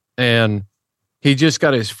process. And he just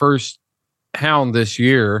got his first hound this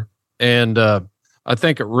year. And, I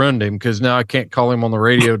think it ruined him because now I can't call him on the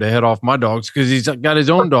radio to head off my dogs because he's got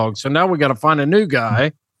his own dogs. So now we got to find a new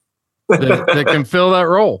guy that can fill that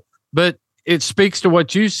role. But it speaks to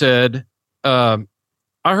what you said. I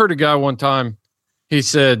heard a guy one time, he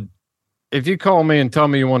said, if you call me and tell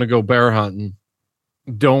me you want to go bear hunting,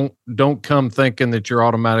 don't come thinking that you're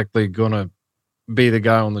automatically going to be the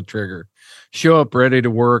guy on the trigger. Show up ready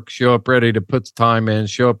to work, show up ready to put the time in,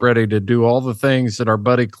 show up ready to do all the things that our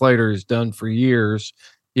buddy Clater has done for years.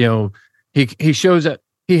 He shows up.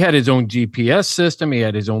 He had his own GPS system. He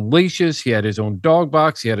had his own leashes. He had his own dog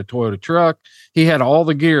box. He had a Toyota truck. He had all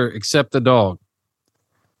the gear except the dog.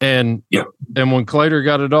 And when Clater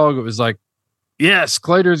got a dog, it was like, yes,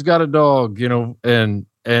 Clater's got a dog, and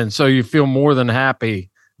so you feel more than happy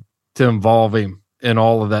to involve him in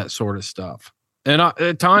all of that sort of stuff. And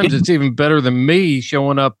at times it's even better than me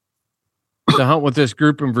showing up to hunt with this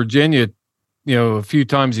group in Virginia, a few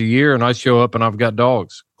times a year, and I show up and I've got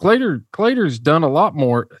dogs. Clater's done a lot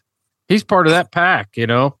more. He's part of that pack,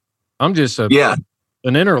 I'm just an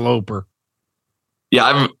interloper.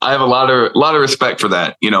 Yeah, I have a lot of respect for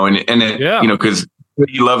that, because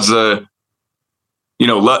he loves he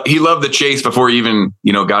loved the chase before he even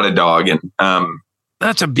got a dog, and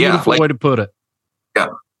that's a beautiful way to put it. Yeah.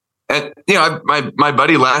 And, my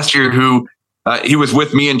buddy last year who, he was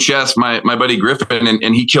with me in Chess, my buddy Griffin,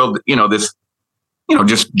 and he killed, this,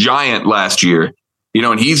 just giant last year,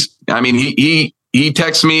 and he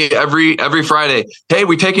texts me every Friday. Hey,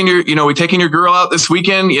 we taking your girl out this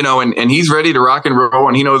weekend, and he's ready to rock and roll,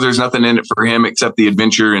 and he knows there's nothing in it for him except the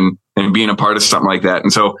adventure and being a part of something like that.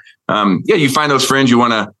 And so, you find those friends, you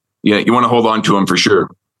want to hold on to them for sure.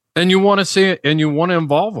 And you want to see it and you want to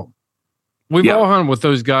involve them. We've all hunted with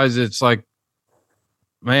those guys. It's like,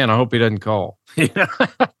 man, I hope he doesn't call. For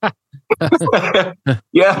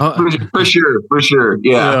sure.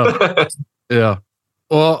 Yeah. Yeah.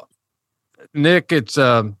 Well, Nick, it's,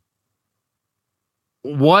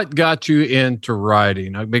 what got you into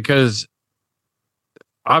writing? Because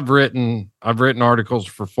I've written articles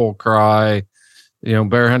for Full Cry,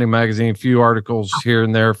 Bear Hunting Magazine, a few articles here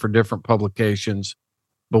and there for different publications.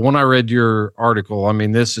 But when I read your article,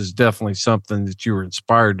 this is definitely something that you were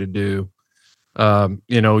inspired to do.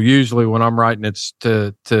 Usually when I'm writing, it's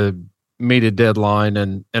to meet a deadline,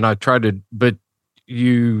 and I try to, but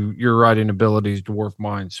your writing abilities dwarf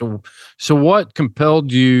mine. So what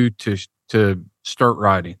compelled you to start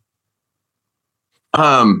writing?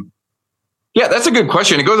 Yeah, that's a good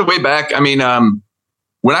question. It goes way back.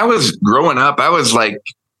 When I was growing up, I was like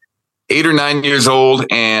 8 or 9 years old,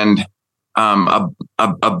 and a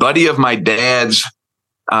buddy of my dad's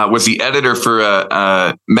was the editor for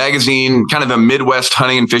a magazine, kind of a Midwest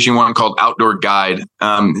hunting and fishing one called Outdoor Guide.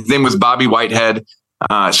 His name was Bobby Whitehead,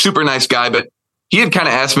 super nice guy, but he had kind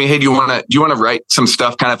of asked me, hey, do you want to write some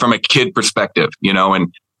stuff kind of from a kid perspective,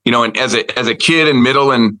 and as a kid in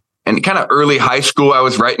middle and kind of early high school, I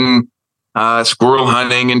was writing squirrel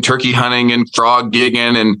hunting and turkey hunting and frog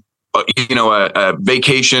gigging and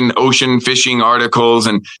vacation ocean fishing articles.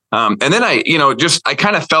 And then I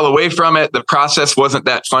kind of fell away from it. The process wasn't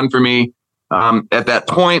that fun for me. At that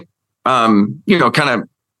point, kind of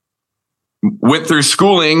went through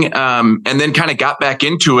schooling, and then kind of got back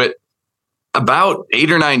into it about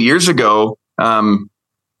 8 or 9 years ago. I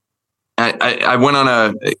went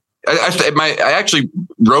on I actually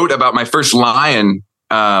wrote about my first lion,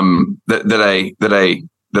 that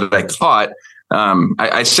I caught.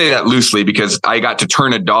 I say that loosely because I got to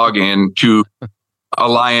turn a dog into a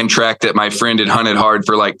lion track that my friend had hunted hard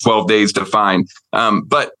for like 12 days to find.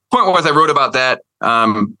 But point was, I wrote about that,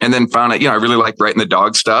 and then found out, I really liked writing the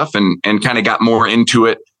dog stuff and kind of got more into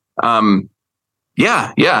it.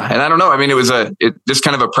 Yeah. And I don't know. It was just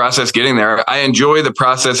kind of a process getting there. I enjoy the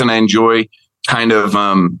process, and I enjoy kind of,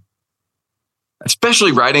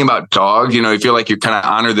 especially writing about dogs. You feel like you kind of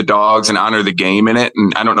honor the dogs and honor the game in it.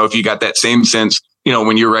 And I don't know if you got that same sense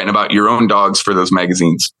when you're writing about your own dogs for those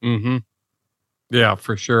magazines. Mm-hmm. Yeah,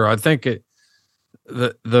 for sure. I think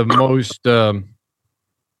the most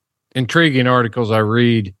intriguing articles I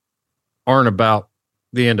read aren't about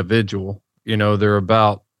the individual. They're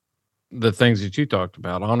about the things that you talked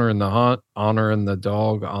about: honoring the hunt, honoring the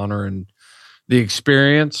dog, honoring the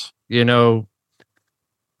experience. When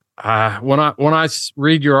I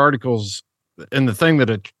read your articles, and the thing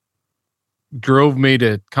that drove me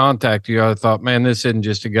to contact you, I thought, man, this isn't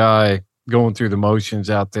just a guy going through the motions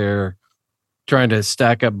out there trying to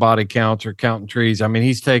stack up body counts or counting trees. I mean,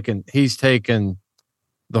 he's taken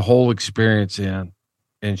the whole experience in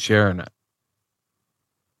and sharing it.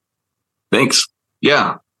 Thanks.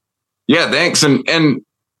 Yeah, thanks. And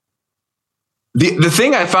the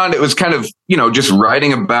thing I found, it was kind of, just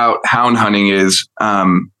writing about hound hunting is,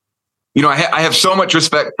 I have so much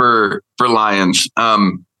respect for lions.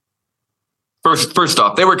 First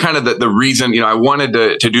off, they were kind of the reason, I wanted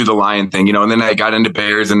to do the lion thing, and then I got into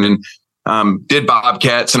bears, and then did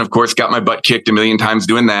bobcats, and of course got my butt kicked a million times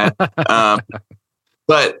doing that.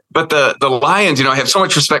 But the lions, I have so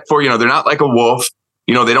much respect for. They're not like a wolf.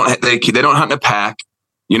 They don't hunt in a pack.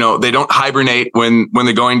 They don't hibernate when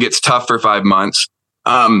the going gets tough for 5 months.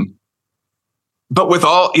 But with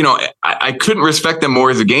all, I couldn't respect them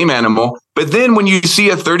more as a game animal. But then when you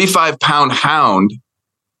see a 35-pound hound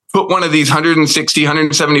put one of these 160,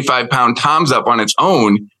 175-pound toms up on its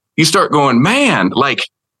own, you start going, man, like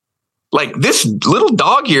this little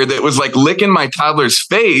dog here that was like licking my toddler's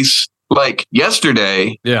face like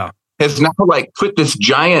yesterday, has now like put this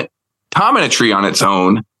giant tom in a tree on its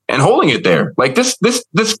own and holding it there. Like this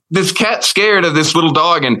cat's scared of this little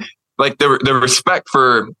dog, and like the respect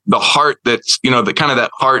for the heart that's, the kind of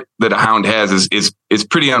that heart that a hound has is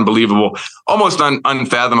pretty unbelievable, almost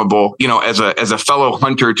unfathomable, as a fellow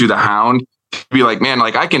hunter to the hound, to be like, man,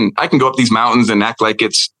 like I can go up these mountains and act like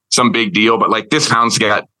it's some big deal, but like this hound's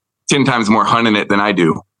got 10 times more hunt in it than I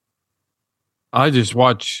do. I just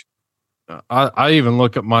watch, I even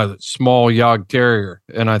look at my small Yog Terrier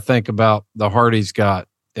and I think about the heart he's got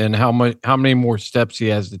and how many more steps he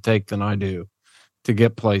has to take than I do to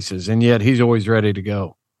get places. And yet he's always ready to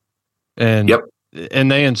go. And, and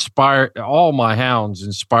they inspire, all my hounds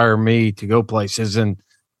inspire me to go places. And,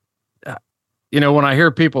 when I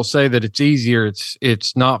hear people say that it's easier,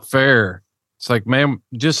 it's not fair. It's like, man,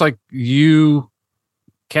 just like you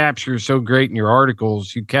capture so great in your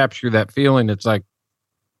articles, you capture that feeling. It's like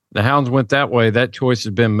the hounds went that way. That choice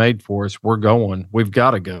has been made for us. We're going. We've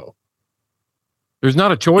got to go. There's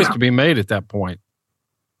not a choice to be made at that point.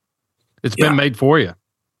 It's been made for you.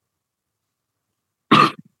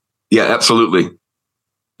 Yeah, absolutely.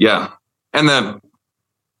 Yeah. And then,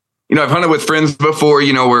 I've hunted with friends before,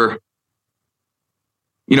 we're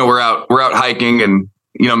out hiking, and,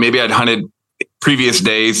 maybe I'd hunted previous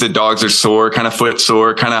days. The dogs are sore, kind of foot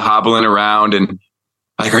sore, kind of hobbling around, and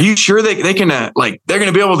like, are you sure they can, they're going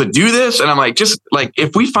to be able to do this? And I'm like, just like,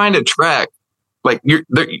 if we find a track, like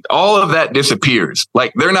all of that disappears.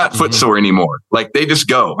 Like they're not foot sore anymore. Like they just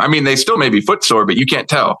go. I mean, they still may be foot sore, but you can't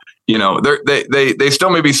tell. They still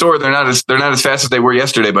may be sore. They're not as fast as they were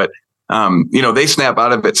yesterday, but they snap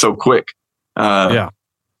out of it so quick. The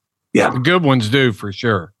good ones do, for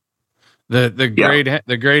sure. The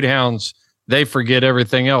great hounds, they forget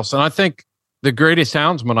everything else. And I think the greatest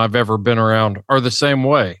houndsmen I've ever been around are the same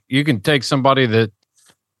way. You can take somebody that,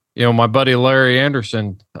 my buddy Larry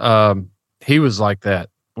Anderson, he was like that.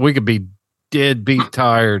 We could be dead beat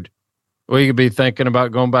tired. We could be thinking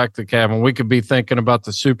about going back to the cabin. We could be thinking about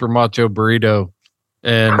the super macho burrito,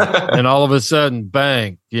 and all of a sudden,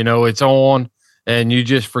 bang, it's on, and you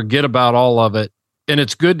just forget about all of it. And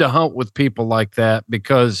it's good to hunt with people like that,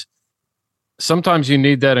 because sometimes you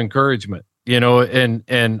need that encouragement,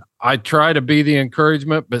 and I try to be the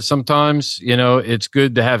encouragement, but sometimes, it's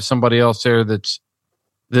good to have somebody else there that's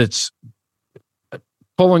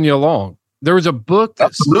pulling you along. There was a book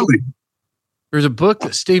that Stephen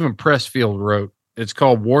Pressfield wrote. It's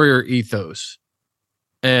called Warrior Ethos.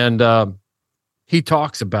 And he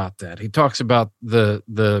talks about that. He talks about the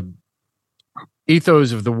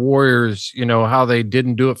ethos of the warriors, how they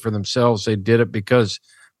didn't do it for themselves. They did it because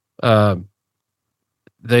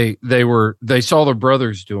they saw their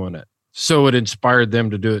brothers doing it. So it inspired them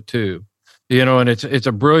to do it too. And it's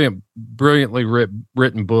a brilliantly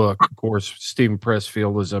written book. Of course, Stephen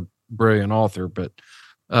Pressfield is a brilliant author, but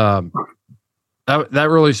that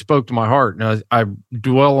really spoke to my heart. And I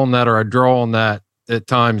dwell on that, or I draw on that at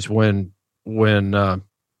times when I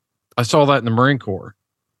saw that in the Marine Corps.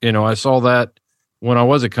 I saw that when I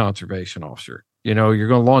was a conservation officer. You're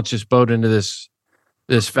going to launch this boat into this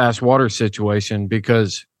fast water situation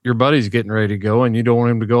because your buddy's getting ready to go and you don't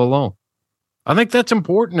want him to go alone. I think that's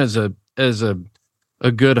important as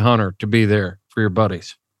a good hunter to be there for your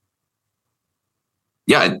buddies.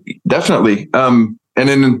 Yeah, definitely. And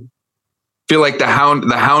then feel like the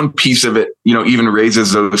hound piece of it, even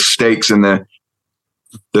raises those stakes and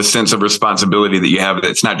the sense of responsibility that you have.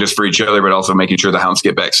 It's not just for each other, but also making sure the hounds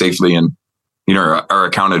get back safely and, are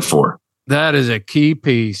accounted for. That is a key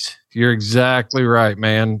piece. You're exactly right,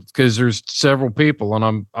 man. Because there's several people,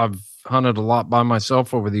 and I've hunted a lot by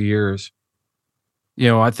myself over the years.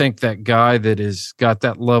 I think that guy that has got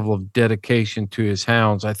that level of dedication to his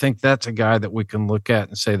hounds, I think that's a guy that we can look at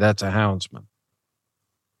and say that's a houndsman.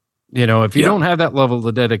 If you don't have that level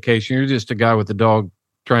of dedication, you're just a guy with a dog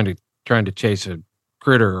trying to chase a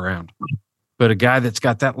critter around. But a guy that's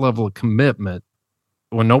got that level of commitment,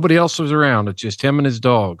 when nobody else is around, it's just him and his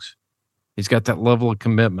dogs. He's got that level of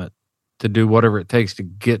commitment to do whatever it takes to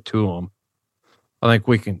get to them. I think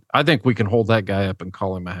we can hold that guy up and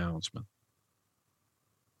call him a houndsman.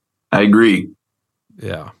 I agree.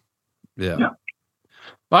 Yeah. Well,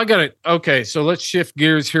 I got it. Okay. So let's shift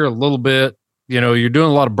gears here a little bit. You're doing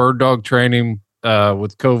a lot of bird dog training,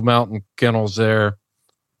 with Cove Mountain Kennels there.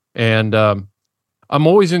 And, I'm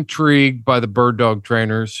always intrigued by the bird dog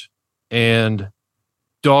trainers and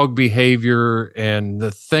dog behavior and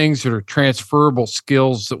the things that are transferable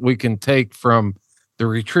skills that we can take from the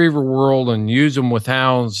retriever world and use them with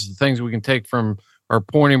hounds, the things we can take from our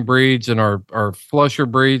pointing breeds and our flusher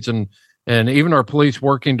breeds and even our police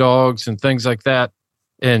working dogs and things like that.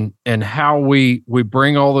 And how we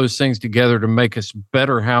bring all those things together to make us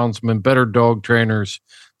better houndsmen, better dog trainers,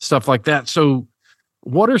 stuff like that. So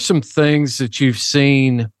what are some things that you've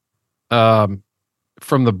seen from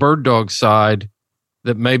the bird dog side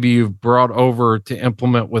that maybe you've brought over to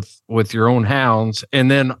implement with your own hounds, and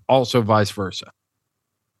then also vice versa?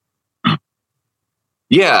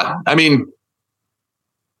 Yeah. I mean,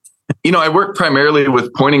 I work primarily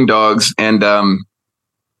with pointing dogs, and, a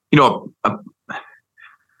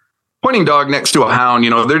pointing dog next to a hound,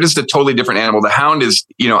 they're just a totally different animal. The hound is,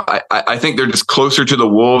 I think they're just closer to the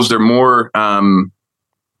wolves. They're more,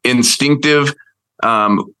 instinctive,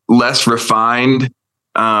 less refined.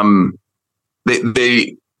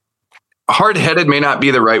 They hard-headed may not be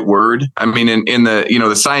the right word. I mean, in the,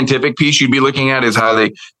 the scientific piece you'd be looking at is how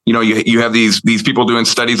they, you have these people doing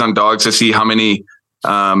studies on dogs to see how many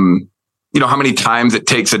times it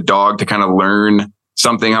takes a dog to kind of learn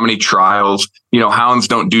something, how many trials. Hounds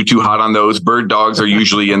don't do too hot on those. Bird dogs are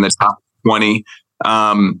usually in the top 20.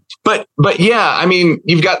 But yeah, I mean,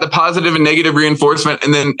 you've got the positive and negative reinforcement.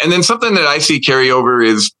 And then something that I see carry over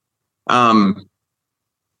is,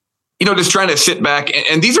 just trying to sit back.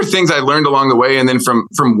 And these are things I learned along the way. And then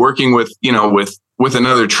from working with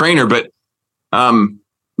another trainer, but,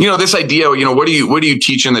 this idea, what do you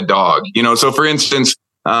teach in the dog? So for instance,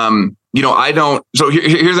 I don't, so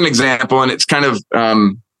here's an example, and it's kind of,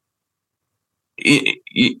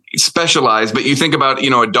 specialized, but you think about,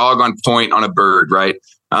 a dog on point on a bird, right?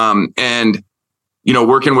 And,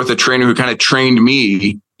 working with a trainer who kind of trained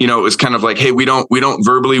me, it was kind of like, hey, we don't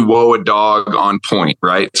verbally whoa a dog on point,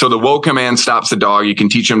 right? So the whoa command stops the dog. You can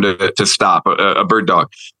teach him to stop a bird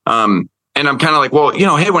dog. And I'm kind of like, well,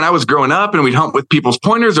 hey, when I was growing up and we'd hunt with people's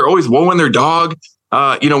pointers, they're always whoaing their dog,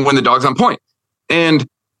 when the dog's on point. And,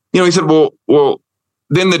 he said, well,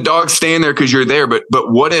 then the dog's staying there because you're there. But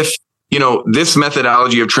what if, this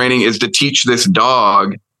methodology of training is to teach this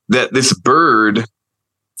dog that this bird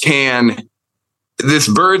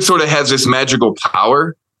sort of has this magical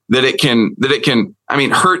power that it can, I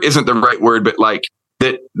mean, hurt isn't the right word, but like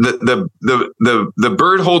that the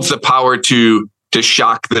bird holds the power to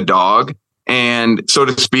shock the dog. And so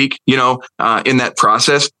to speak, in that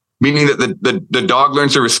process, meaning that the dog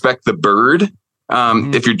learns to respect the bird,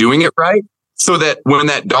 if you're doing it right. So that when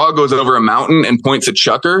that dog goes over a mountain and points at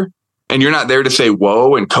Chucker and you're not there to say,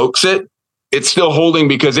 whoa, and coax it, it's still holding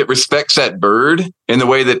because it respects that bird in the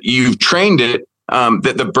way that you've trained it.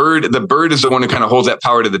 That the bird is the one who kind of holds that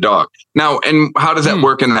power to the dog. Now, and how does that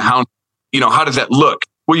work in the hound? How does that look?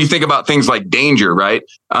 Well, you think about things like danger, right?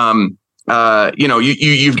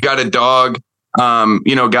 You've got a dog,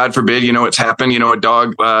 God forbid, it's happened, a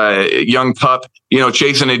dog, young pup,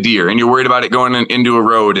 chasing a deer and you're worried about it going into a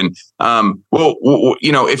road. And,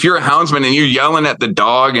 if you're a houndsman and you're yelling at the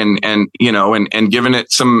dog and giving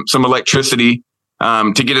it some electricity,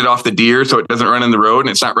 to get it off the deer so it doesn't run in the road and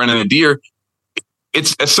it's not running a deer,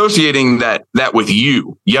 it's associating that with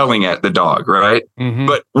you yelling at the dog, right? Mm-hmm.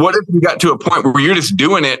 But what if you got to a point where you're just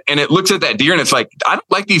doing it and it looks at that deer and it's like, I don't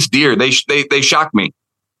like these deer. They shock me.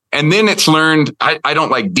 And then it's learned, I don't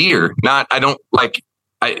like deer.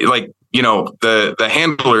 the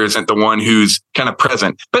handler isn't the one who's kind of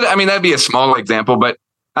present. But I mean, that'd be a small example, but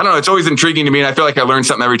I don't know. It's always intriguing to me. And I feel like I learn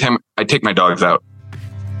something every time I take my dogs out.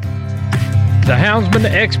 The Houndsman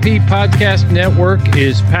XP Podcast Network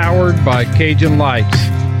is powered by Cajun Lights.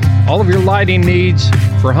 All of your lighting needs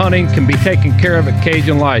for hunting can be taken care of at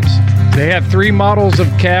Cajun Lights. They have 3 models of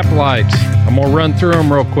cap lights. I'm going to run through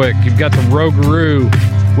them real quick. You've got the Rougarou,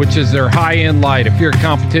 which is their high-end light. If you're a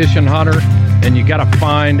competition hunter and you got to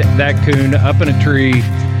find that coon up in a tree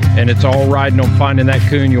and it's all riding on finding that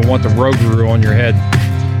coon, you'll want the Rougarou on your head.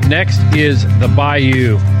 Next is the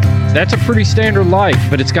Bayou. That's a pretty standard light,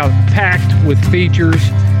 but it's got packed with features.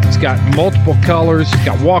 It's got multiple colors. It's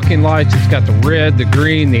got walking lights. It's got the red, the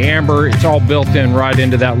green, the amber. It's all built in right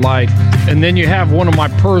into that light. And then you have one of my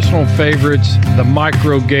personal favorites, the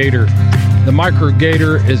Micro Gator. The Micro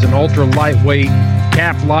Gator is an ultra lightweight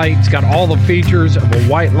cap light. It's got all the features of a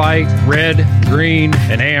white light, red, green,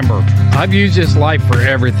 and amber. I've used this light for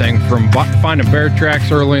everything from finding bear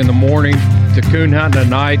tracks early in the morning to coon hunting at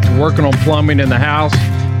night to working on plumbing in the house,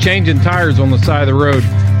 changing tires on the side of the road.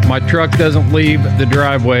 My truck doesn't leave the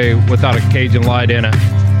driveway without a Cajun light in it,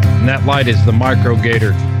 and that light is the Micro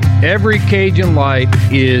Gator. Every Cajun light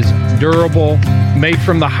is durable, made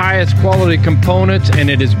from the highest quality components, and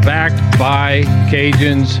it is backed by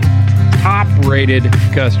Cajun's top-rated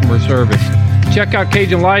customer service. Check out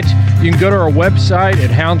Cajun Lights. You can go to our website at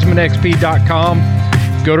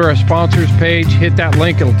houndsmanxp.com. Go to our sponsors page, hit that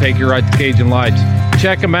link. It'll take you right to Cajun Lights.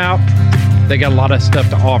 Check them out. They got a lot of stuff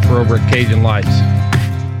to offer over at Cajun Lights.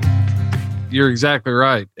 You're exactly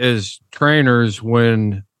right. As trainers,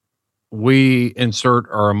 when we insert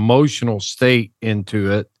our emotional state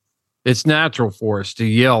into it, it's natural for us to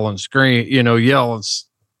yell and scream, yell and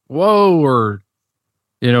whoa, or,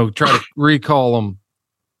 try to recall them.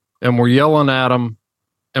 And we're yelling at them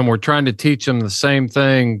and we're trying to teach them the same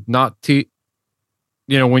thing.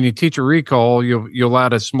 When you teach a recall, you'll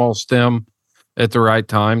add a small stem at the right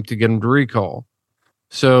time to get them to recall.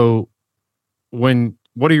 So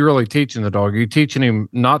what are you really teaching the dog? Are you teaching him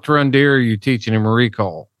not to run deer? Or are you teaching him a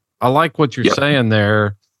recall? I like what you're saying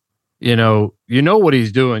there. You know what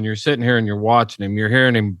he's doing. You're sitting here and you're watching him. You're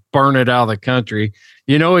hearing him burn it out of the country.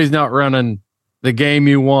 He's not running the game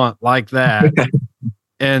you want like that.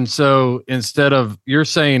 And so instead of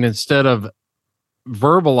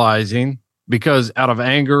verbalizing, because out of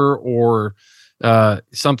anger or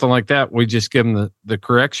something like that, we just give him the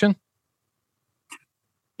correction.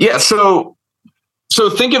 Yeah. So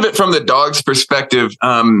think of it from the dog's perspective.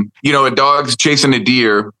 A dog's chasing a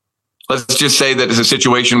deer. Let's just say that it's a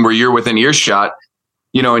situation where you're within earshot,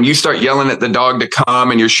 and you start yelling at the dog to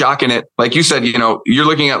come and you're shocking it. Like you said, you're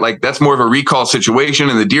looking at like, that's more of a recall situation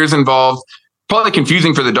and the deer's involved. Probably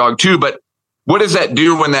confusing for the dog too, but what does that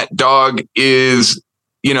do when that dog is,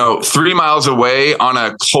 3 miles away on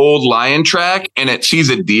a cold lion track and it sees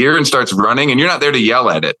a deer and starts running and you're not there to yell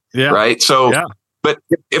at it. Yeah. Right. So, but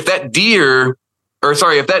if that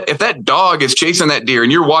dog is chasing that deer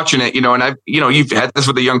and you're watching it, and you've had this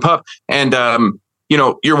with a young pup and,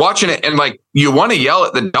 you're watching it and like, you want to yell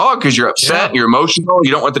at the dog because you're upset, you're emotional.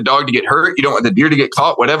 You don't want the dog to get hurt. You don't want the deer to get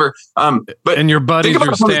caught, whatever. And your buddies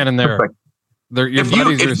are standing there. Your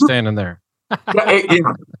buddies are standing there.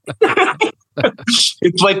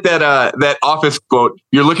 It's like that office quote.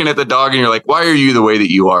 You're looking at the dog and you're like, why are you the way that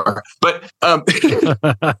you are? But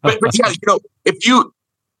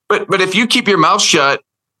if you keep your mouth shut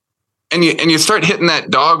and you start hitting that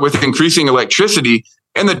dog with increasing electricity,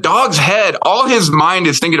 and the dog's head, all his mind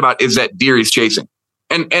is thinking about is that deer he's chasing.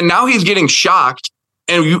 And now he's getting shocked.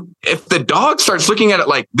 And if the dog starts looking at it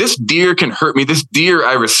like, this deer can hurt me, this deer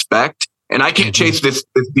I respect, and I can't chase this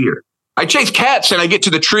deer. I chase cats and I get to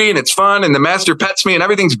the tree and it's fun and the master pets me and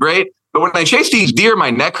everything's great. But when I chase these deer, my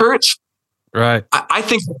neck hurts. Right. I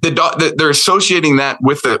think the dog that they're associating that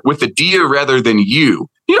with the deer rather than you.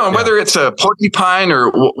 Whether it's a porcupine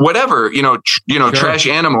or whatever, sure. Trash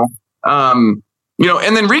animal. And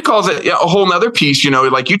then recalls a whole nother piece.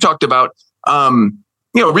 Like you talked about.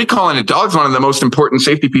 Recalling a dog's one of the most important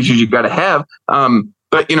safety pieces you've got to have.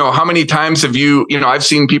 But how many times have you? I've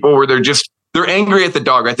seen people where they're angry at the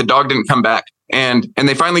dog. Right, the dog didn't come back, and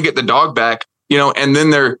they finally get the dog back. And then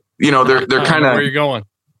they're kind of where are you going?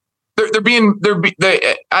 They're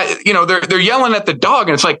yelling at the dog,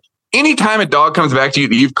 and it's like anytime a dog comes back to you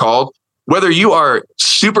that you've called, whether you are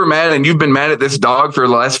super mad and you've been mad at this dog for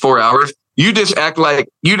the last 4 hours, you just act like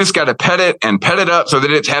you just got to pet it up so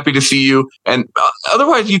that it's happy to see you. And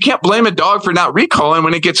otherwise, you can't blame a dog for not recalling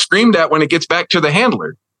when it gets screamed at when it gets back to the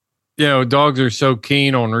handler. Dogs are so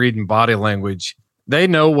keen on reading body language. They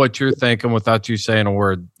know what you're thinking without you saying a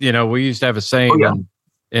word. We used to have a saying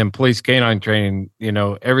in police canine training,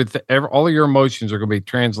 everything, all of your emotions are going to be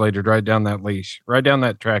translated right down that leash, right down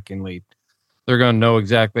that tracking lead. They're going to know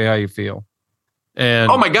exactly how you feel.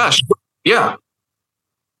 And oh my gosh. Yeah.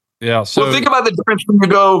 Yeah. So think about the difference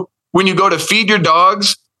when you go to feed your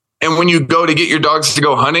dogs and when you go to get your dogs to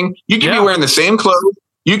go hunting. You could be wearing the same clothes.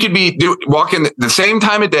 You could be walking the same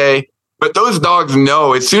time of day, but those dogs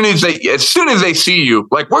know as soon as they see you,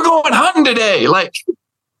 like, we're going hunting today. Like,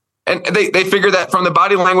 and they figure that from the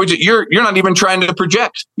body language that you're not even trying to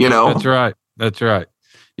project, That's right. That's right.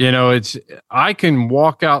 I can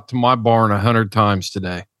walk out to my barn 100 times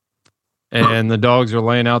today and the dogs are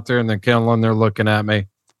laying out there in the kennel and they're looking at me.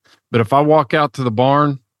 But if I walk out to the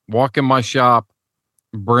barn, walk in my shop,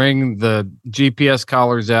 bring the GPS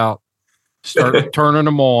collars out, start turning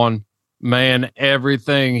them on, man,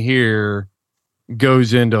 everything here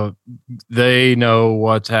goes into, they know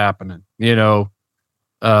what's happening. You're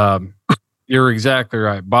exactly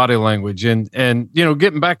right. Body language. And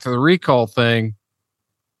getting back to the recall thing,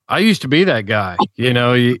 I used to be that guy.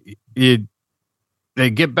 They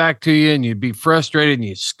get back to you and you'd be frustrated and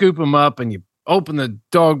you scoop them up and you open the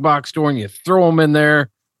dog box door and you throw them in there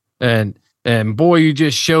and boy, you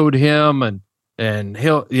just showed him and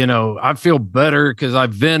he'll, I feel better because I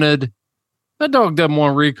vented. That dog doesn't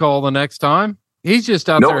want to recall the next time. He's just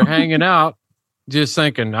out there hanging out, just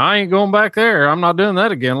thinking, I ain't going back there. I'm not doing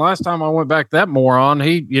that again. Last time I went back, that moron,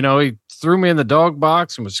 he threw me in the dog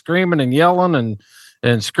box and was screaming and yelling and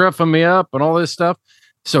scruffing me up and all this stuff.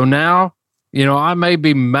 So now, I may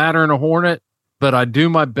be madder than a hornet, but I do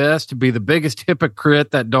my best to be the biggest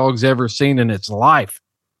hypocrite that dog's ever seen in its life.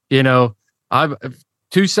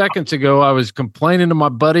 2 seconds ago, I was complaining to my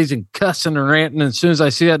buddies and cussing and ranting. And as soon as I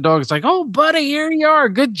see that dog, it's like, oh, buddy, here you are.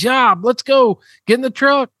 Good job. Let's go. Get in the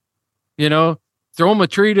truck. Throw him a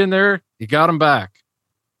treat in there. You got him back.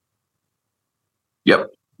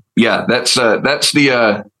 Yep. Yeah. That's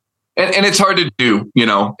the, and it's hard to do,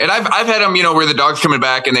 and I've had them, where the dog's coming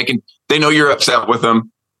back and they know you're upset with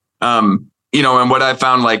them. And what I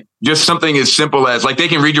found, like, just something as simple as, like, they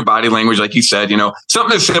can read your body language, like you said,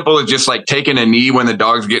 something as simple as just like taking a knee when the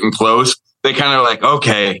dog's getting close. They kind of like,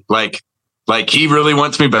 okay, like he really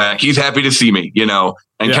wants me back. He's happy to see me,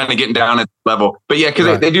 and kind of getting down at level. But yeah,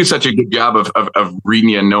 because they do such a good job of reading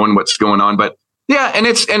you and knowing what's going on. But yeah, and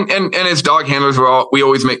it's and as dog handlers, we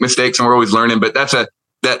always make mistakes and we're always learning. But that's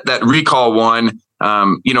that recall one.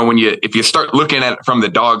 If you start looking at it from the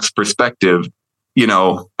dog's perspective,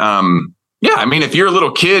 yeah, I mean, if you're a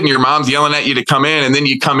little kid and your mom's yelling at you to come in and then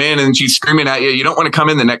you come in and she's screaming at you, you don't want to come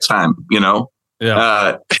in the next time,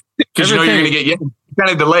 Yeah. Because you're going to get yelled. You kind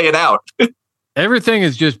of delay it out. Everything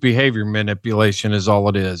is just behavior manipulation is all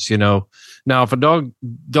it is, Now, if a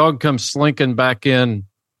dog comes slinking back in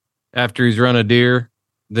after he's run a deer,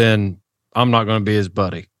 then I'm not going to be his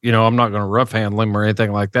buddy. I'm not going to rough handle him or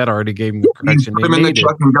anything like that. I already gave him the correction he needed. Put him in the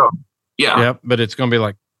truck and go. Yeah. Yep, but it's going to be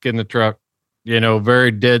like, get in the truck.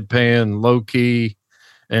 Very deadpan, low key,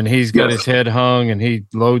 and he's got his head hung and he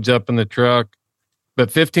loads up in the truck.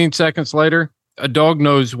 But 15 seconds later, a dog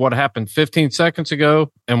knows what happened 15 seconds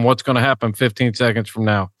ago and what's going to happen 15 seconds from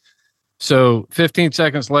now. So 15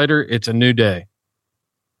 seconds later, it's a new day.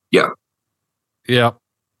 Yeah. Yeah,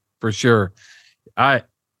 for sure. I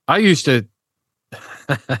used to,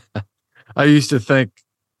 think,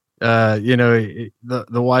 the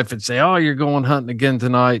wife would say, oh, you're going hunting again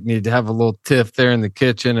tonight. And you'd have a little tiff there in the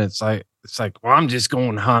kitchen. It's like, well, I'm just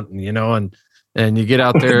going hunting, and you get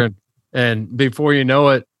out there and before you know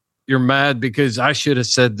it, you're mad because I should have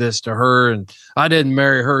said this to her and I didn't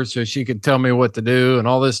marry her so she could tell me what to do and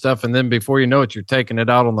all this stuff. And then before you know it, you're taking it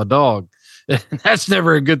out on the dog. That's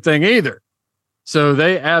never a good thing either. So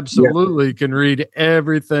they absolutely can read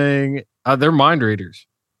everything. They're mind readers.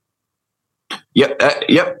 Yep.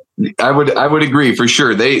 Yep. I would agree for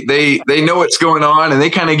sure. They know what's going on and they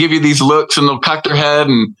kind of give you these looks and they'll cock their head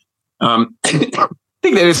and I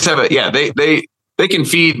think they just have they can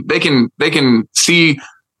feed, they can see,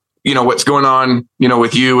 what's going on,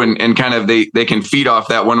 with you and kind of they can feed off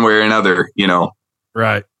that one way or another,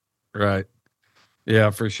 Right. Right.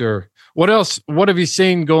 Yeah, for sure. What else? What have you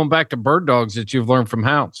seen going back to bird dogs that you've learned from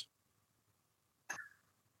hounds?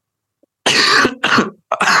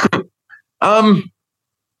 I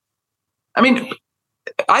mean,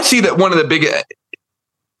 I see that one of the big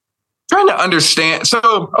trying to understand.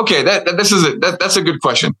 So, okay, that's a good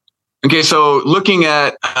question. Okay. So looking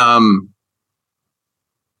at,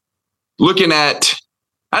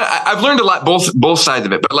 I've learned a lot, both sides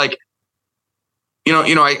of it, but like,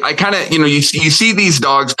 I kind of, you see these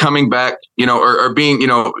dogs coming back, or being,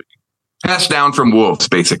 passed down from wolves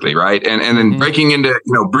basically. Right. And then breaking into,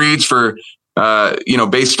 breeds for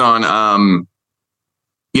based on,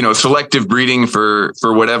 selective breeding for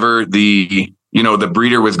whatever the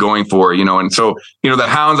breeder was going for, and so, the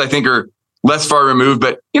hounds I think are less far removed,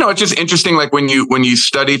 but, it's just interesting. Like when you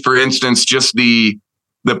study, for instance, just the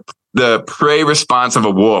prey response of a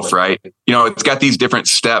wolf, right? It's got these different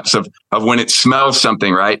steps of when it smells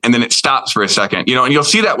something, right? And then it stops for a second, and you'll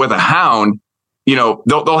see that with a hound,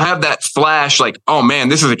 they'll have that flash like, oh man,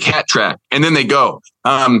 this is a cat track. And then they go.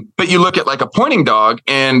 But you look at like a pointing dog,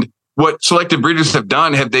 and what selective breeders have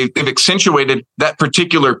done, they've accentuated that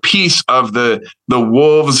particular piece of the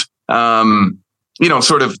wolves,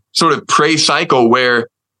 sort of prey cycle where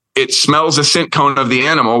it smells a scent cone of the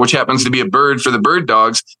animal, which happens to be a bird for the bird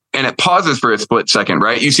dogs, and it pauses for a split second,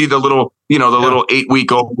 right? You see the little, little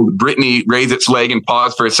 8-week-old Brittany raise its leg and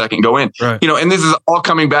pause for a second, go in, right. And this is all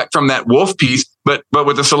coming back from that wolf piece, but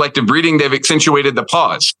with the selective breeding, they've accentuated the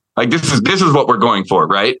pause. Like this is what we're going for,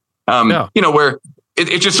 right? Where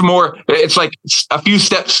it's just more, it's like a few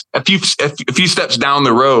steps down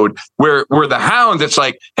the road where the hounds, it's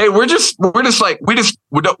like, hey, we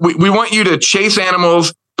want you to chase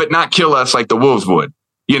animals, but not kill us like the wolves would,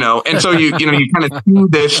 and so you kind of see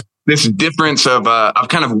this difference of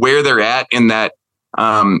kind of where they're at in that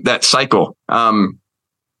cycle. But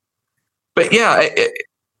yeah,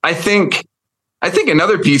 I think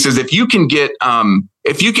another piece is if you can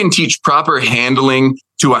teach proper handling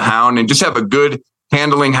to a hound and just have a good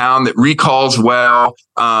handling hound that recalls well,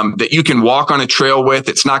 that you can walk on a trail with,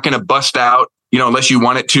 it's not going to bust out, unless you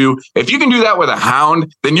want it to. If you can do that with a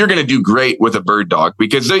hound, then you're going to do great with a bird dog,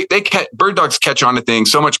 because bird dogs catch on to things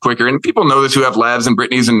so much quicker. And people know this who have labs and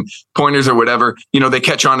Brittany's and pointers or whatever, they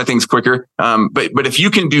catch on to things quicker. But if you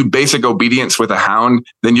can do basic obedience with a hound,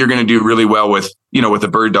 then you're going to do really well with a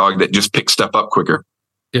bird dog that just picks stuff up quicker.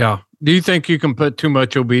 Yeah. Do you think you can put too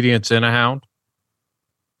much obedience in a hound?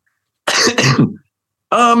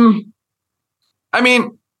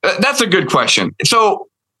 That's a good question. So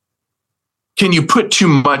can you put too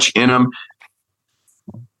much in them?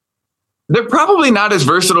 They're probably not as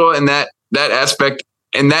versatile in that aspect,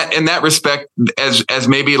 in that respect as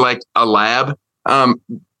maybe like a lab.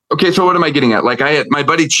 Okay. So what am I getting at? Like I had my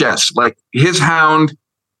buddy Chess, like his hound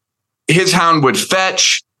would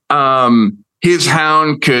fetch, his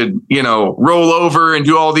hound could, roll over and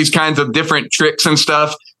do all these kinds of different tricks and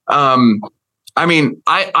stuff. I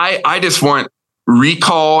just want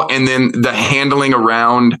recall and then the handling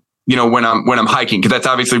around, when I'm hiking, because that's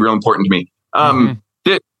obviously real important to me. I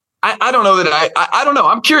don't know that I don't know.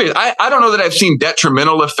 I'm curious. I don't know that I've seen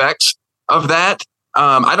detrimental effects of that.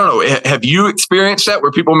 I don't know. Have you experienced that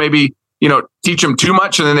where people maybe, teach them too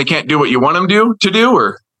much and then they can't do what you want them to do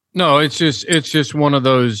or? No, it's just one of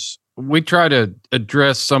those, we try to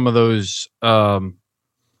address some of those, I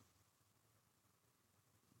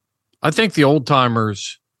think the old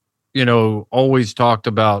timers, always talked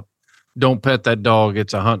about don't pet that dog.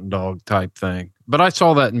 It's a hunting dog type thing. But I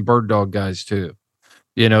saw that in bird dog guys too.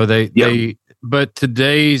 But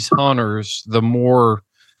today's hunters, the more,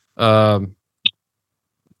 I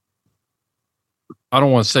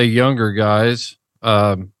don't want to say younger guys,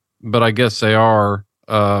 but I guess they are,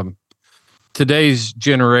 today's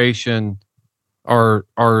generation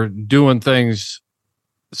are doing things.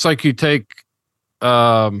 It's like you take,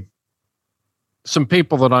 some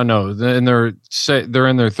people that I know, and they're in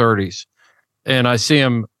their 30s, and I see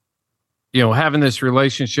them, having this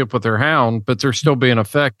relationship with their hound, but they're still being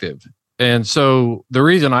effective. And so the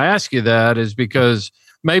reason I ask you that is because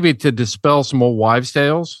maybe to dispel some old wives'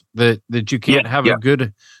 tales that you can't have a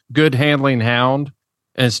good handling hound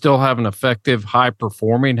and still have an effective, high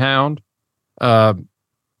performing hound. And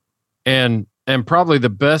probably the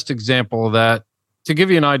best example of that, to give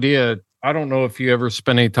you an idea, I don't know if you ever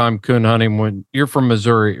spent any time coon hunting when you're from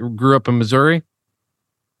Missouri, grew up in Missouri.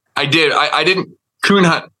 I did. I didn't coon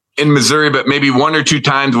hunt in Missouri, but maybe one or two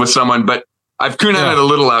times with someone, but I've coon hunted a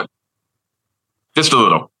little out, just a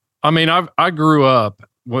little. I mean, I grew up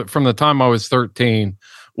from the time I was 13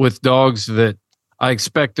 with dogs that I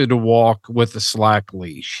expected to walk with a slack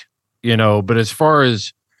leash, but as far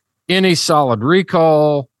as any solid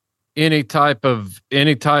recall, any type of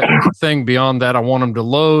thing beyond that, I want them to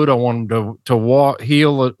load. I want them to walk,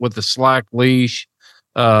 heel it with a slack leash,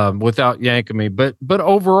 without yanking me. But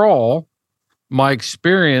overall, my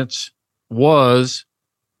experience was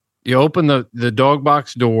you open the dog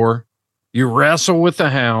box door, you wrestle with the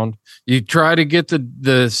hound, you try to get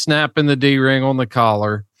the snap in the D-ring on the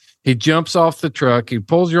collar. He jumps off the truck. He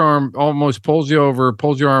pulls your arm, almost pulls you over,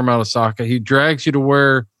 pulls your arm out of socket. He drags you to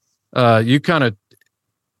where you kind of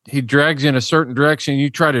he drags you in a certain direction. You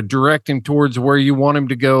try to direct him towards where you want him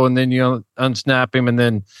to go, and then you unsnap him, and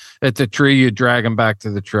then at the tree you drag him back to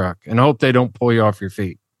the truck and hope they don't pull you off your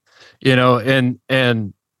feet.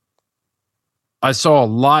 And I saw a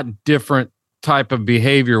lot different type of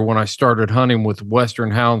behavior when I started hunting with Western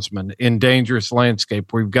houndsmen in dangerous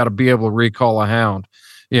landscape where you've got to be able to recall a hound.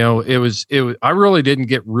 It was, I really didn't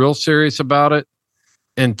get real serious about it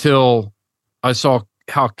until I saw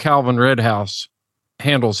how Calvin Redhouse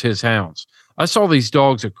handles his hounds. I saw these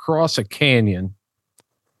dogs across a canyon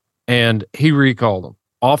and he recalled them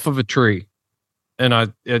off of a tree. And I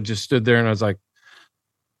just stood there and I was like,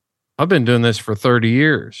 I've been doing this for 30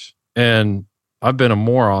 years and I've been a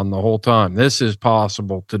moron the whole time. This is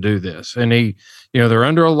possible to do this. And he, they're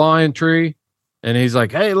under a lion tree and he's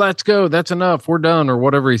like, hey, let's go. That's enough. We're done. Or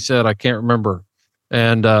whatever he said. I can't remember.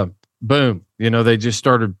 And boom, they just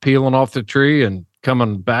started peeling off the tree and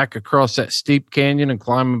coming back across that steep canyon and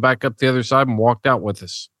climbing back up the other side and walked out with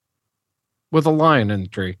us with a lion in the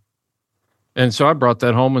tree. And so I brought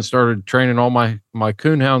that home and started training all my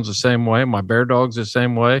coon hounds the same way. My bear dogs the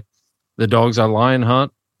same way. The dogs I lion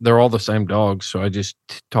hunt, they're all the same dogs. So I just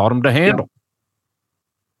taught them to handle.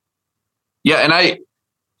 Yeah. And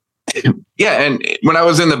and when I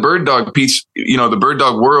was in the bird dog piece, the bird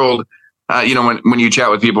dog world, when you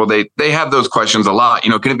chat with people, they have those questions a lot.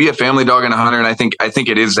 Can it be a family dog and a hunter? And I think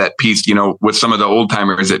it is that piece, with some of the old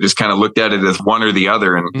timers that just kind of looked at it as one or the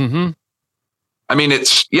other. And I mean,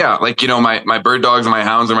 it's my bird dogs and my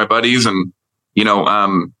hounds are my buddies, and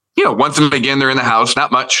once and again they're in the house,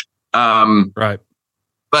 not much. Right.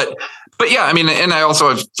 But yeah, I mean, and I also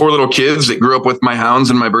have 4 little kids that grew up with my hounds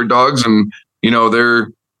and my bird dogs, and they're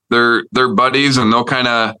buddies, and they'll kind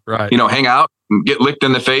of hang out and get licked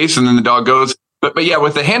in the face, and then the dog goes. But yeah,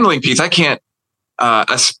 with the handling piece, I can't. I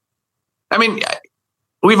mean,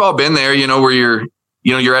 we've all been there, where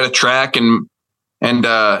you're at a track and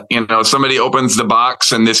somebody opens the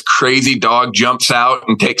box and this crazy dog jumps out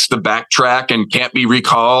and takes the back track and can't be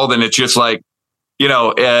recalled, and it's just like,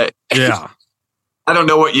 yeah. I don't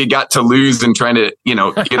know what you got to lose in trying to,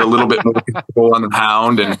 get a little bit more control on the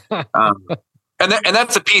hound. And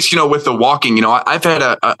that's a piece, with the walking, I've had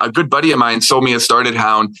a good buddy of mine sold me a started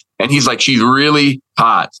hound, and he's like, she's really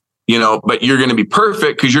hot, but you're going to be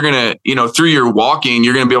perfect because you're going to, through your walking,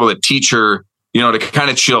 you're going to be able to teach her, to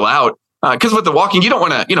kind of chill out. Because with the walking, you don't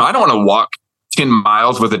want to, I don't want to walk 10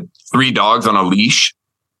 miles with 3 dogs on a leash.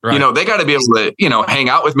 Right. They got to be able to, hang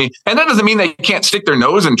out with me. And that doesn't mean they can't stick their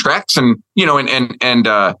nose in tracks and,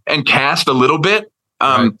 and cast a little bit,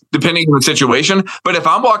 depending on the situation. But if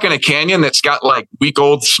I'm walking a canyon that's got like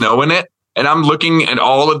week-old snow in it, and I'm looking at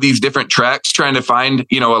all of these different tracks, trying to find,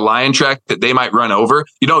 a lion track that they might run over,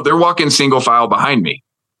 they're walking single file behind me.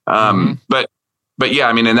 But yeah,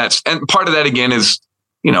 I mean, and part of that again is,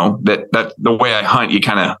 that the way I hunt, you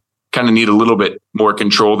kind of need a little bit more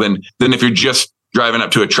control than if you're just driving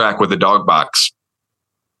up to a track with a dog box.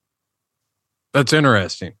 That's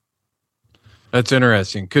interesting.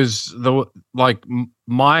 Because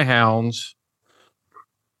my hounds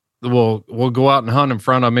will go out and hunt in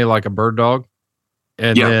front of me like a bird dog.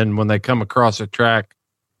 And then when they come across a track,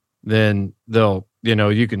 then they'll,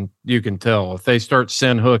 you can tell if they start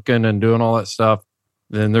sin hooking and doing all that stuff,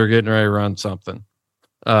 then they're getting ready to run something.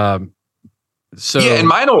 And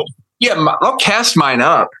I'll cast mine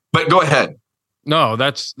up, but go ahead. No,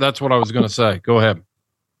 that's what I was going to say. Go ahead.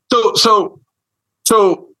 So,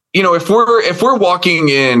 if we're walking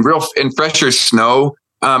in fresher snow,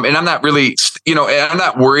 and I'm not really, I'm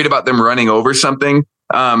not worried about them running over something,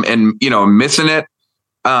 and missing it.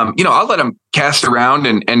 I'll let them cast around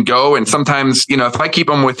and go. And sometimes, if I keep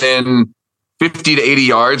them within 50 to 80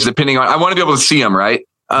 yards, depending on, I want to be able to see them, right?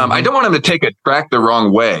 I don't want them to take a track the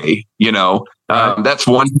wrong way, that's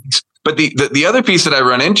one piece. But the other piece that I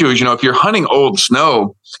run into is, if you're hunting old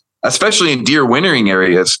snow, especially in deer wintering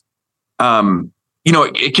areas,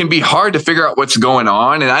 it can be hard to figure out what's going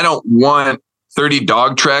on. And I don't want 30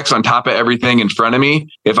 dog tracks on top of everything in front of me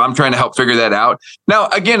if I'm trying to help figure that out. Now,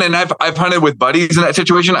 again, and I've hunted with buddies in that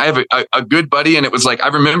situation. I have a good buddy, and it was like, I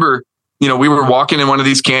remember, we were walking in one of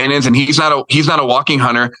these canyons, and he's not a walking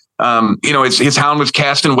hunter. His hound was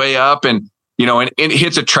casting way up, and it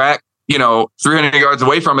hits a track, 300 yards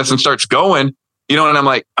away from us and starts going, and I'm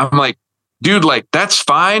like, dude, like, that's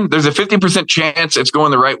fine. There's a 50% chance it's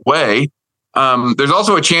going the right way. There's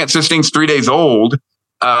also a chance this thing's 3 days old.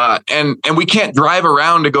 And we can't drive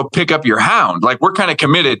around to go pick up your hound. Like, we're kind of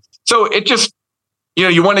committed. So it just,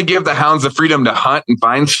 you want to give the hounds the freedom to hunt and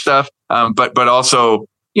find stuff. But also,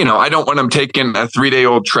 I don't want them taking a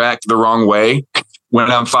 3-day-old track the wrong way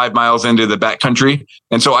when I'm 5 miles into the backcountry.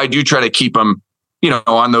 And so I do try to keep them,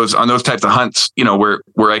 on those types of hunts,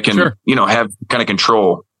 where I can, Sure. have kind of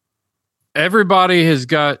control. Everybody has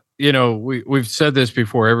got, we've said this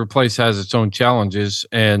before, every place has its own challenges.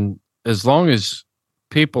 And as long as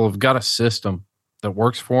people have got a system that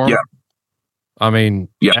works for them, I mean,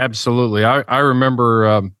 absolutely. I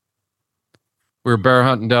remember we were bear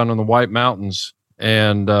hunting down in the White Mountains,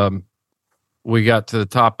 and we got to the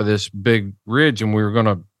top of this big ridge, and we were going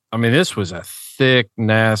to, this was a thick,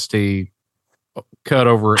 nasty cut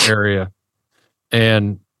over area.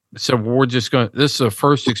 And so we're just going to, this is the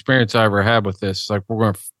first experience I ever had with this. Like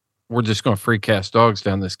we're just going to free cast dogs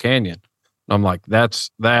down this canyon. And I'm like,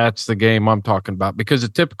 that's the game I'm talking about, because a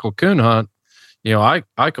typical coon hunt,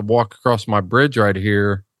 I could walk across my bridge right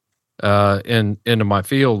here into my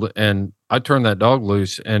field, and I turn that dog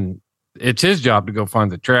loose, and it's his job to go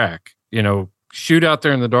find the track, shoot out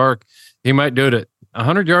there in the dark. He might do it at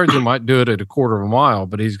 100 yards. He might do it at a quarter of a mile,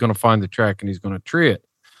 but he's going to find the track and he's going to tree it.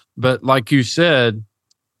 But like you said,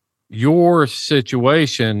 your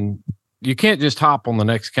situation, you can't just hop on the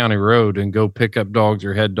next county road and go pick up dogs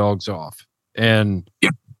or head dogs off. And,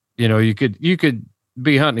 you could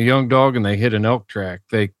be hunting a young dog and they hit an elk track.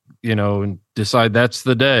 They, and decide that's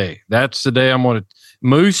the day. That's the day I'm going to.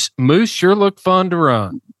 Moose sure look fun to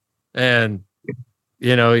run. And,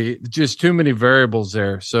 just too many variables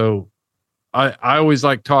there. So I always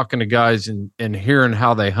like talking to guys and hearing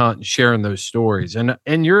how they hunt and sharing those stories.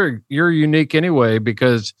 And you're unique anyway,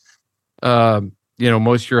 because,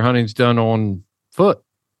 most of your hunting's done on foot,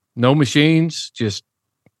 no machines, just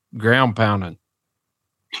ground pounding.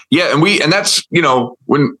 Yeah. And that's,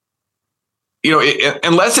 when,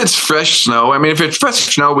 unless it's fresh snow. If it's fresh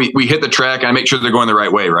snow, we hit the track and I make sure they're going the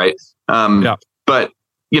right way. Right. But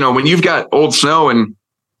when you've got old snow and,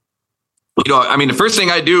 the first thing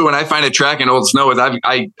I do when I find a track in old snow is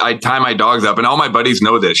I tie my dogs up, and all my buddies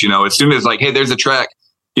know this, as soon as hey, there's a track,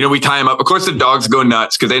 we tie them up. Of course the dogs go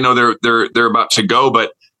nuts because they know they're about to go,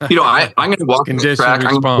 but I'm going to walk the track.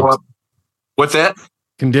 I'm gonna go up. What's that?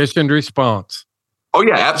 Conditioned response. Oh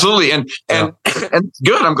yeah, absolutely. And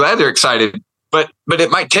good. I'm glad they're excited, but it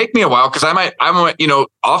might take me a while, because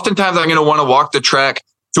oftentimes I'm going to want to walk the track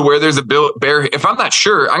to where there's a bear. If I'm not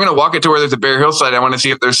sure, I'm going to walk it to where there's a bare hillside. I want to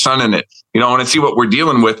see if there's sun in it. I want to see what we're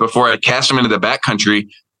dealing with before I cast them into the backcountry.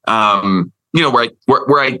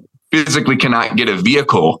 Where I physically cannot get a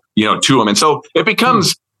vehicle, to them. And so it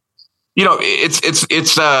becomes, if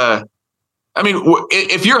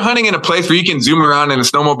you're hunting in a place where you can zoom around in a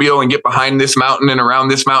snowmobile and get behind this mountain and around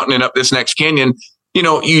this mountain and up this next canyon,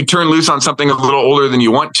 you turn loose on something a little older than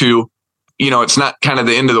you want to, it's not kind of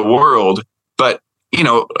the end of the world. But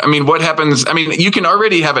what happens? You can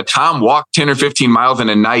already have a tom walk 10 or 15 miles in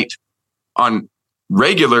a night on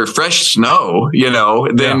regular fresh snow,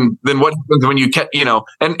 then what happens when you get,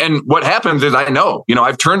 and what happens is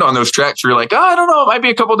I've turned on those tracks where you're like, I don't know, it might be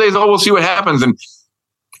a couple of days. We'll see what happens. And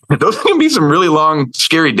those can be some really long,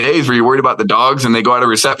 scary days where you're worried about the dogs and they go out of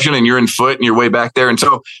reception and you're in foot and you're way back there. And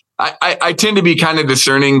so I tend to be kind of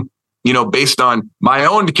discerning, based on my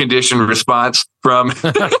own condition response from,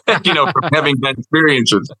 from having bad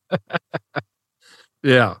experiences.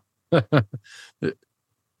 Yeah.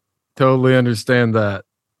 Totally understand that.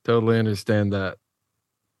 But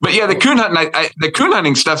yeah, the coon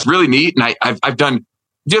hunting stuff's really neat. And I've done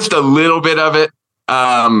just a little bit of it.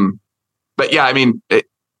 But yeah,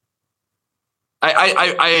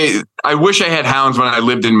 I wish I had hounds when I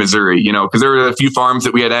lived in Missouri, because there were a few farms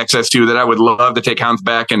that we had access to that I would love to take hounds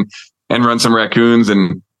back and run some raccoons.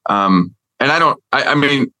 And my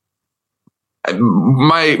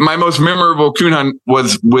most memorable coon hunt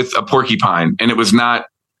was with a porcupine, and it was not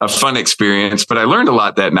a fun experience, but I learned a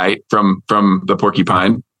lot that night from the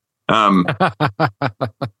porcupine. I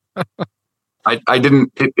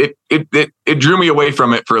didn't, it drew me away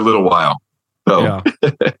from it for a little while. So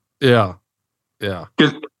yeah.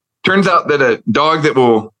 Because it turns out that a dog that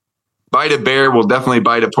will bite a bear will definitely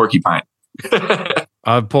bite a porcupine.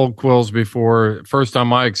 I've pulled quills before. First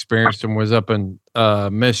time I experienced them was up in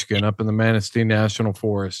Michigan, up in the Manistee National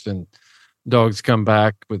Forest, and dogs come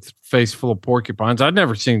back with face full of porcupines. I'd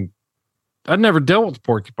never dealt with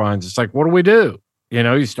porcupines. It's like, what do we do?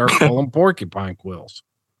 You start pulling porcupine quills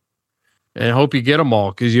and hope you get them all,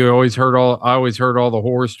 because I always heard all the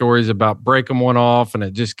horror stories about breaking one off and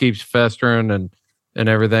it just keeps festering and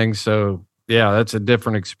everything. So yeah, that's a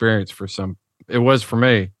different experience for some. It was for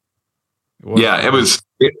me. It was.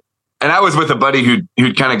 And I was with a buddy who'd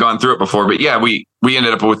kind of gone through it before, but yeah, we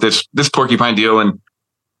ended up with this porcupine deal, and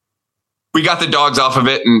we got the dogs off of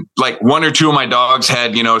it. And like one or two of my dogs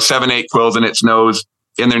had, 7-8 quills in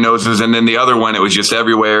their noses. And then the other one, it was just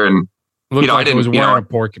everywhere. And, looked like it was wearing a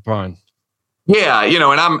porcupine. Yeah,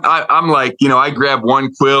 and I'm like, I grab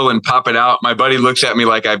one quill and pop it out. My buddy looks at me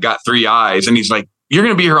like I've got three eyes, and he's like, "You're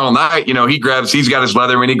going to be here all night." He's got his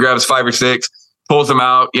Leatherman, he grabs 5 or 6, pulls them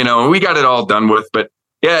out. And we got it all done with. But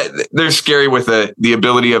yeah, they're scary with the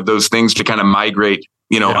ability of those things to kind of migrate,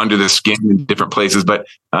 under the skin in different places. But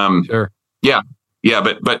sure. Yeah,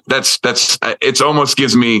 but that's it's almost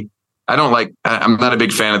gives me. I'm not a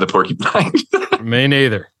big fan of the porcupine. Me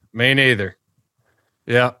neither.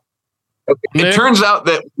 Yeah. It turns out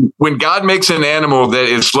that when God makes an animal that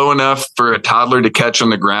is slow enough for a toddler to catch on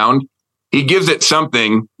the ground, he gives it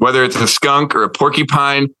something, whether it's a skunk or a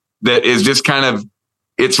porcupine, that is just kind of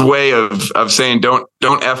its way of saying, don't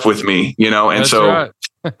F with me, And That's so, right.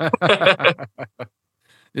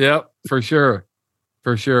 Yep, for sure.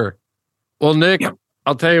 Well, Nick,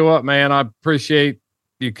 I'll tell you what, man, I appreciate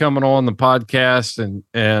you coming on the podcast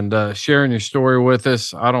and sharing your story with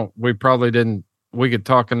us. We could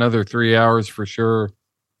talk another 3 hours for sure.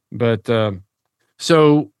 But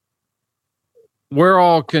so where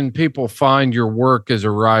all can people find your work as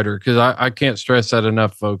a writer? Because I can't stress that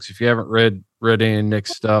enough, folks. If you haven't read any of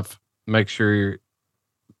Nick's stuff, make sure you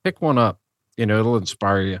pick one up. It'll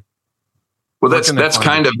inspire you. Well, that's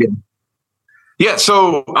kind of it. Yeah.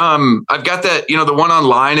 So I've got that, the one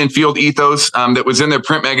online in Field Ethos that was in their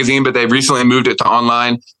print magazine, but they've recently moved it to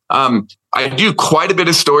online. I do quite a bit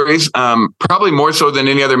of stories, probably more so than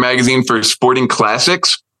any other magazine for sporting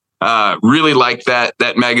classics. Really like that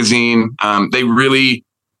magazine. They really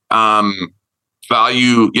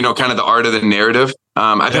value, kind of the art of the narrative.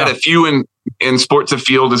 I've had a few in Sports of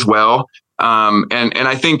Field as well. And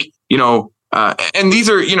I think, and these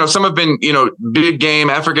are, some have been, big game,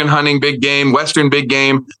 African hunting, big game, Western big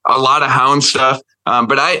game, a lot of hound stuff.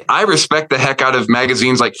 But I respect the heck out of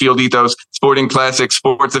magazines like Field Ethos, Sporting Classics,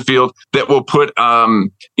 Sports of Field that will put,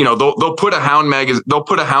 they'll put a hound magazine, they'll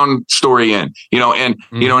put a hound story in, and,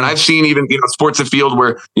 and I've seen even, Sports of Field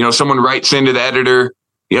where, someone writes into the editor,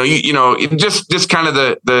 just kind of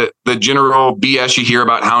the general BS you hear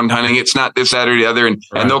about hound hunting. It's not this, that, or the other. And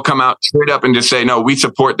they'll come out straight up and just say, no, we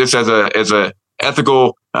support this as a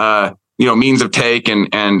ethical, means of take. And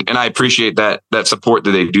I appreciate that support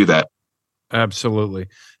that they do that. Absolutely.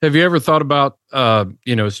 Have you ever thought about, starting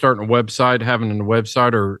a website, having a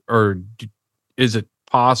website, or is it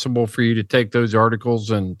possible for you to take those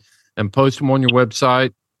articles and post them on your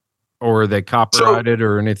website, or are they copyrighted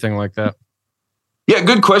or anything like that? Yeah,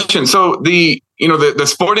 good question. So the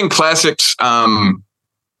Sporting Classics, the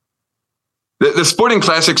Sporting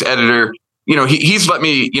Classics editor, he's let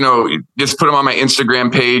me, just put them on my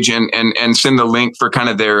Instagram page and send the link for kind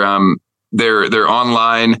of their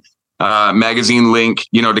online magazine link,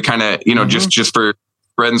 to kind of, just for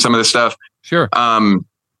spreading some of the stuff. Sure.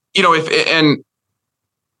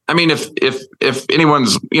 If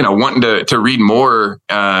anyone's, wanting to read more,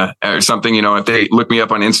 or something, if they look me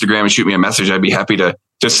up on Instagram and shoot me a message, I'd be happy to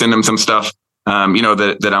just send them some stuff,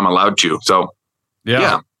 that I'm allowed to. So,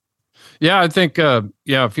 yeah. I think,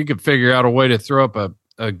 if you could figure out a way to throw up a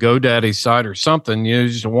GoDaddy site or something,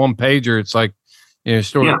 just a one pager, it's like,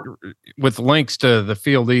 with links to the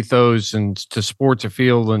Field Ethos and to Sports of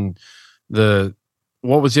Field and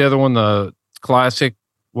what was the other one? The classic.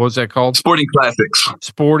 What was that called?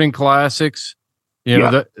 Sporting Classics.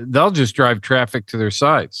 They'll just drive traffic to their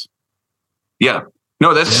sites. Yeah.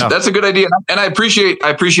 No, that's a good idea. And I appreciate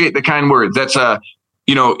the kind words. That's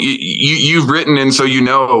you've written, and so you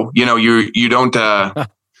don't you don't the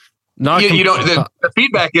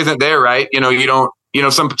feedback isn't there, right? You don't,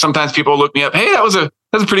 sometimes people look me up, hey, that's a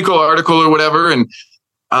pretty cool article or whatever. And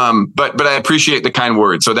but I appreciate the kind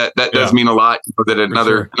words. So that does mean a lot, that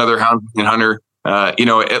another hound hunter, at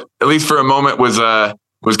least for a moment was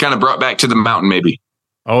kind of brought back to the mountain, maybe.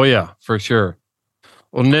 Oh yeah, for sure.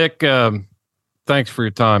 Well, Nick, thanks for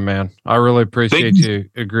your time, man. I really appreciate you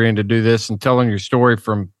agreeing to do this and telling your story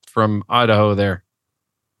from Idaho there.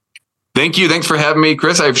 Thank you. Thanks for having me,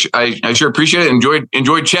 Chris. I sure appreciate it.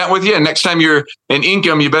 Enjoyed chatting with you. And next time you're in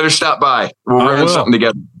Inkum, you better stop by. We'll run something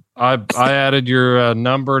together. I added your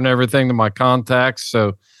number and everything to my contacts.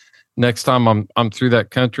 So next time I'm through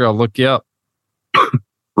that country, I'll look you up.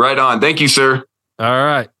 Right on. Thank you, sir. All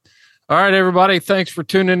right, everybody. Thanks for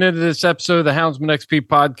tuning into this episode of the Houndsman XP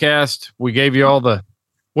podcast. We gave you all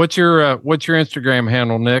what's your Instagram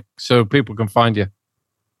handle, Nick, so people can find you?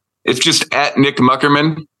 It's just at Nick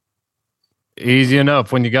Muckerman. Easy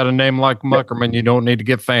enough. When you got a name like Muckerman, you don't need to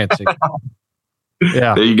get fancy.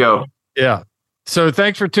 Yeah. There you go. Yeah. So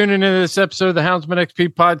thanks for tuning into this episode of the Houndsman XP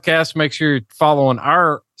podcast. Make sure you're following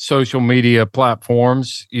our social media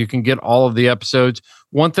platforms. You can get all of the episodes.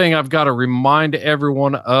 One thing I've got to remind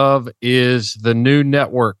everyone of is the new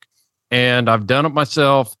network. and I've done it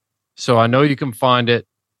myself, so I know you can find it.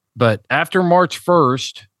 But after March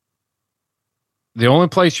 1st, the only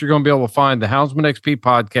place you're going to be able to find the Houndsman XP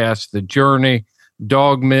podcast, The Journey,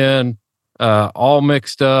 Dogmen, all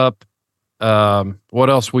mixed up. What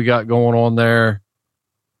else we got going on there?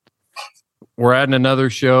 We're adding another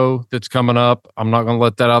show that's coming up. I'm not going to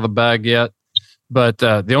let that out of the bag yet. But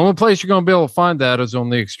the only place you're going to be able to find that is on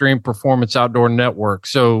the Extreme Performance Outdoor Network.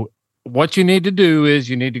 So what you need to do is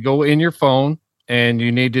you need to go in your phone and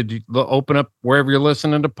you need to open up wherever you're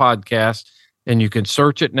listening to podcasts, and you can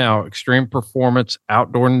search it now, Extreme Performance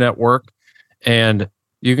Outdoor Network, and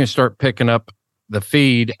you can start picking up the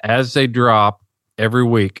feed as they drop every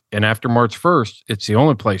week. And after March 1st, it's the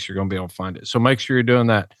only place you're going to be able to find it. So make sure you're doing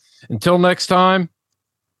that. Until next time,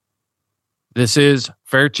 this is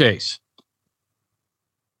Fair Chase.